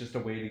maybe it's just a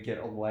way to get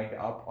a leg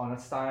up on a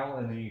style,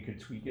 and then you could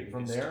tweak it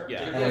from there.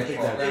 Yeah. And I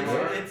think that's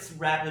it. It's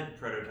rapid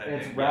prototyping.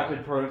 It's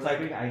rapid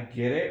prototyping. I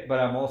get it, but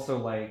I'm also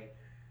like,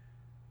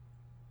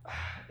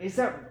 is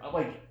that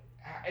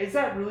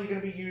really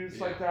going to be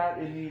used like that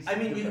in these? I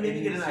mean, you can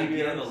maybe get an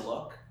idea of the studios?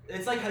 look.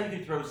 It's like how you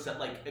can throw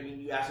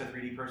you ask a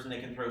 3D person, they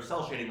can throw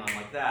cell shading on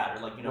like that,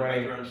 or like Right.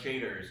 make their own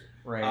shaders.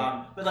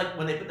 Right. But like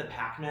when they put the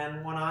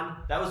Pac-Man one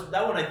on, that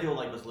one I feel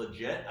like was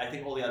legit. I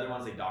think all the other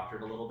ones they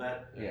doctored a little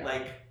bit. Yeah.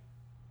 Like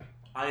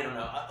I don't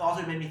know.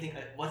 Also, it made me think.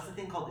 What's the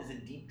thing called? Is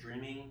it Deep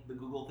Dreaming, the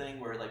Google thing,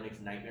 where it like makes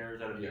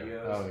nightmares out of Yeah.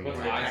 videos? Oh, yeah. With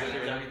Where it eyes and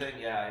textures everything?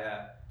 everything.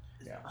 Yeah.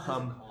 Yeah.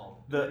 What is it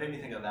called? The- It made me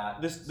think of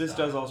that. This stuff.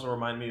 does also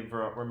remind me of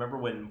remember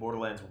when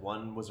Borderlands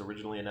 1 was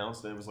originally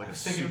announced and it was like I a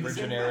was thinking super the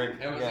same generic.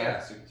 It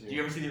was, Super Do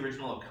you ever see the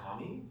original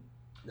Okami?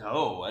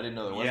 No, I didn't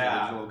know there was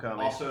Yeah. an original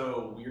comic.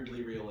 Also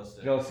weirdly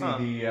realistic. Did y'all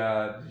see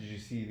Huh. Did you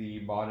see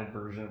the modded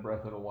version of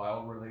Breath of the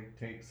Wild where they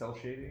take cell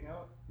shading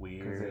out?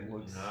 Because Weird. it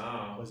looks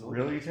No. Was it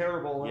really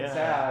terrible and Yeah.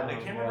 sad. I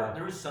can't Yeah. remember.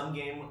 There was some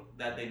game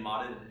that they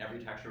modded and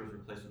every texture was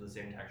replaced with the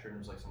same texture, and it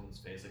was like someone's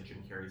face, like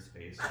Jim Carrey's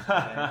face. Or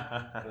something.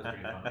 That was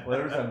pretty fun. Well,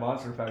 there was that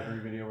Monster Factory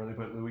video where they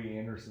put Louis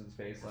Anderson's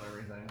face on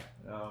everything,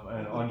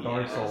 and on Dark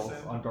Louis Souls.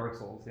 Anderson? On Dark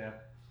Souls, yeah.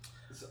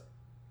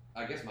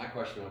 I guess my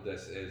question with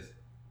this is: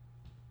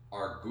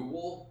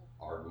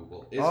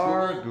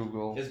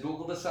 Is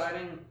Google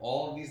deciding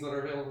all of these that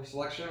are available for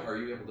selection, or are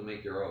you able to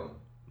make your own?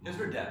 It's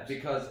for devs.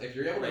 Because if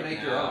you're able to Right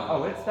make your now-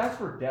 own, That's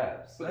for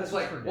devs. but That's it's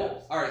like, for devs.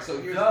 well, all right.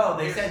 So here's No,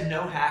 they here's- said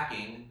no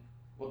hacking.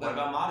 Well, What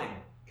about modding?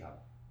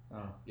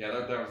 yeah,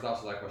 there was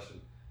also that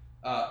question.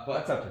 That's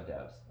But up to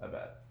devs, I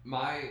bet.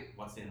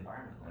 What's the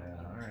environment like?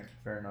 Yeah, all right,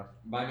 fair enough.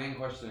 my main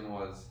question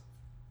was,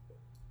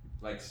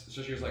 like,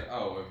 so she was like,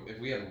 oh, if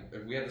we had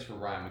this for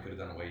Ryan, we could have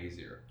done it way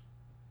easier.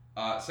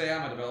 Say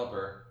I'm a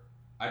developer,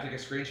 I take a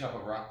screenshot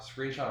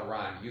of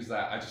Ryan, use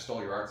that. I just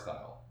stole your art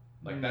style.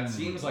 Like that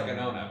seems like a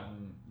no-no.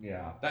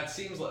 Yeah. That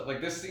seems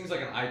like this seems like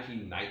an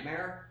IP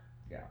nightmare.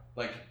 Yeah.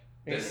 Like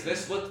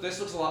this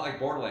looks a lot like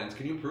Borderlands.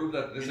 Can you prove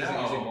that this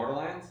isn't using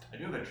Borderlands? I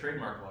do have a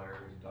trademark lawyer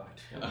we can talk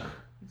to.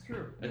 It's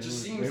true. It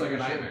just Maybe seems like a we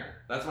should. nightmare.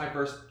 That's my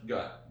first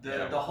gut.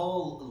 The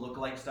whole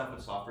lookalike stuff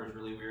with software is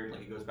really weird.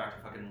 Like it goes back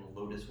to fucking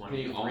Lotus 1 Can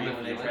you 3 own the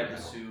when they feeling? tried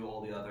to sue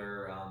all the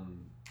other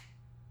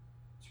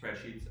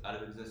spreadsheets out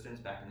of existence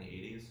back in the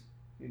 80s.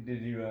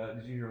 Did you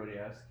hear what he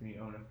asked? Can you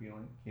own a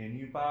feeling? Can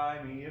you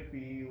buy me a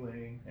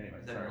feeling? Anyway,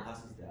 Is that sorry.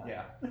 Millhouse's dad?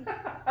 Yeah.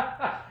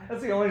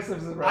 That's the only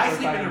Simpsons I reference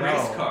sleep in a know.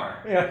 race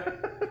car. Yeah.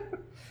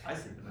 I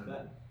sleep in my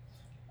bed.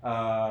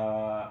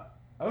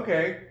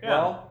 Okay. Yeah.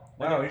 Well,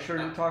 wow, we sure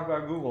did talk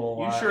about Google a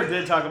You lot. sure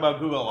did talk about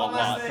Google a One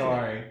last lot. thing.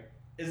 Sorry.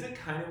 Is it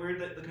kind of weird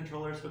that the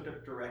controller is hooked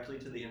up directly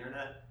to the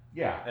internet?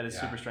 Yeah. That is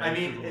Yeah. super strange. I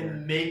mean, super it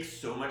weird. makes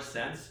so much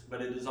sense,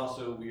 but it is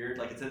also weird.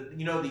 Like it's the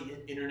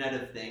Internet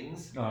of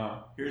Things.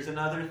 Here's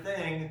another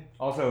thing.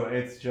 Also,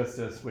 it's just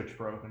a Switch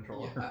Pro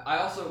controller. Yeah, I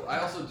also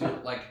do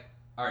like.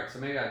 All right, so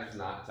maybe I'm just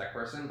not a tech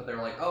person, but they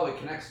were like, oh, it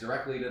connects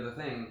directly to the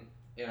thing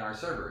in our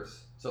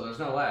servers, so there's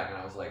no lag, and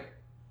I was like.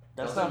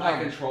 That's Doesn't not my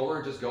how.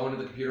 controller just go into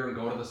the computer and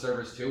go to the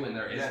servers too, and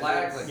there is Yeah, lag?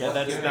 it's- Like, Yeah, what's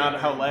that's the not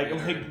difference? how lag.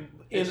 Like, Like,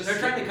 it's it's, They're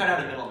trying to cut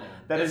out a middleman.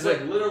 that it's is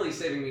like literally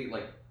saving me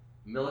like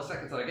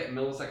milliseconds. And I get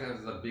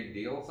milliseconds is a big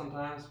deal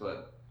sometimes,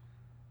 but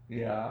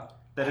Yeah.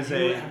 that is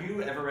Have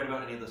you ever read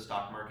about any of the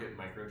stock market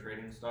micro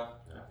trading stuff?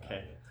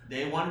 Okay.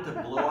 They wanted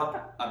to blow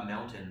up a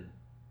mountain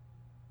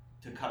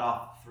to cut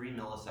off 3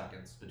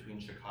 milliseconds between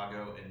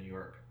Chicago and New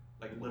York.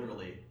 Like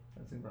literally,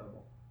 That's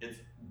incredible. it's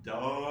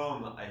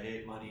dumb. I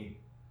hate money.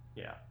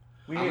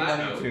 We On need that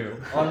money note-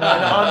 too. on the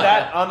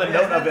Yeah, note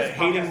that's of this it,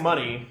 hating podcast.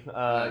 money,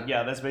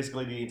 yeah, that's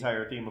basically the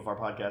entire theme of our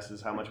podcast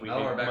is how much we now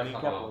hate we're back money to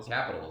and capitalism.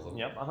 capitalism.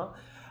 Yep.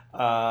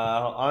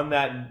 On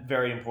that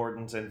very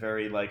important and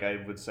very, like I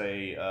would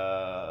say,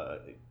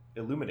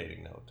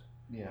 illuminating note,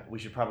 Yeah. we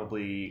should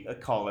probably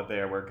call it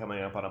there. We're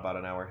coming up on about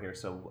an hour here,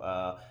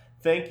 so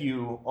thank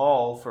you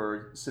all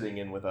for sitting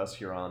in with us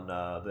here on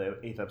the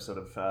 8th episode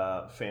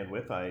of Fan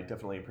With. I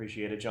definitely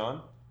appreciate it,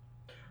 John.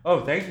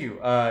 Oh, thank you.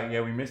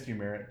 Yeah, we missed you,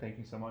 Merritt. Thank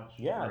you so much.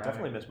 Yeah, for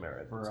definitely having, Miss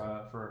Merritt.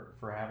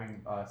 for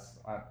having us.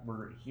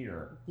 We're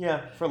here.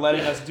 Yeah, for letting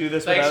us do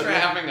this. Thanks without for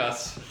you. having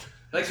us.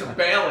 Thanks for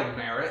bailing,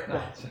 Merritt. No,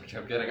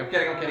 I'm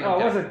kidding. No,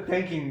 I wasn't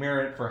thanking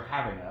Merritt for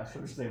having us. I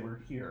just say we're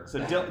here. So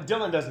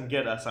Dylan doesn't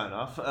get a sign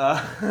off.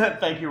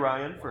 Thank you,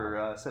 Ryan,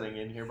 for sitting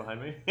in here behind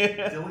me.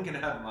 Dylan can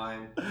have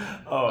mine.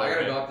 Oh, I gotta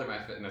okay. go up to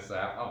my fitness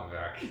app. I'll be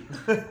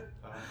back.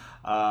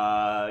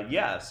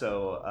 Yeah,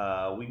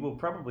 so we will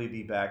probably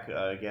be back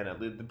again. At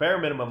the bare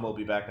minimum, we'll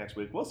be back next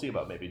week. We'll see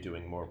about maybe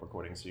doing more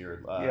recordings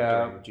here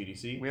during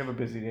GDC. We have a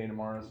busy day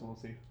tomorrow, so we'll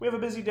see. We have a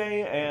busy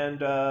day,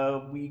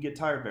 and we get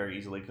tired very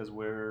easily because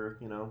we're,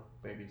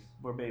 Babies.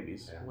 we're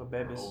babies. Yeah. We're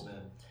babies. Old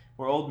man.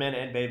 We're old men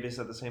and babies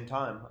at the same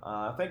time.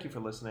 Thank you for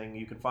listening.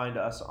 You can find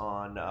us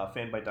on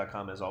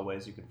fanbyte.com as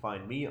always. You can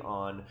find me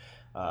on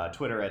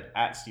Twitter at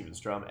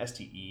Stevenstrom,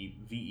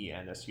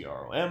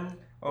 StevenStrom.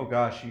 Oh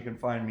gosh, you can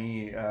find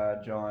me,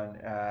 John,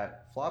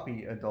 at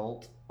Floppy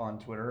Adult on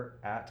Twitter,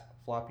 at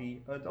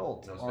Floppy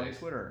Adult No on space.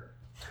 Twitter.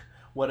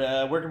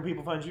 Where can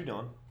people find you,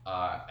 Dylan?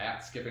 At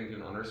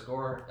Skippington _.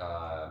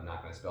 I'm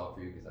not gonna spell it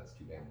for you because that's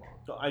too damn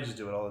long. I just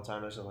do it all the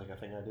time. That's just like a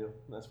thing I do.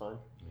 That's fine.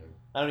 Yeah.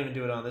 I don't even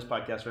do it on this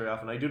podcast very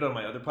often. I do it on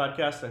my other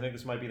podcast. I think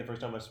this might be the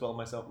first time I've spelled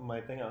my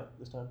thing out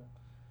this time.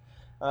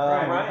 Ryan, where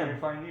can Ryan. we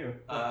find you?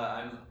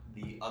 I'm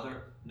the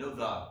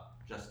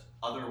Just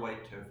Other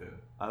White Tofu.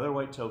 Other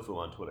White Tofu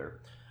on Twitter.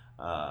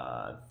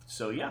 Well,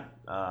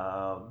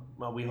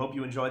 we hope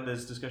you enjoyed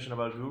this discussion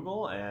about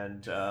Google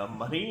and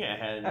money,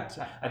 and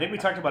I think we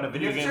talked about a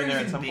video game in there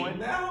at some point.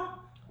 Now?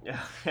 Yeah,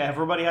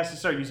 everybody has to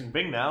start using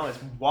Bing now. It's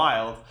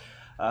wild.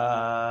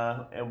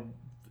 And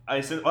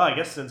I said, well, I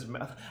guess since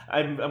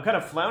I'm kind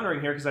of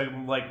floundering here because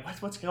I'm like,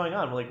 what's going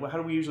on? Like, how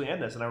do we usually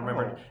end this? And I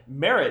remember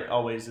Merritt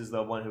always is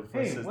the one who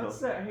says what's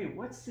the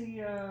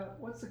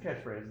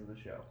catchphrase of the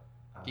show?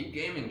 Keep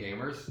gaming,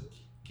 gamers.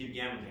 Keep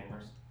gaming,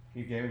 gamers.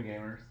 Keep gaming,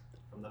 gamers.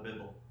 From the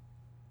Bible.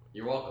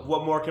 You're welcome.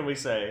 What more can we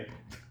say?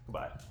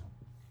 Goodbye.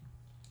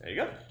 There you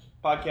go.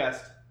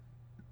 Podcast.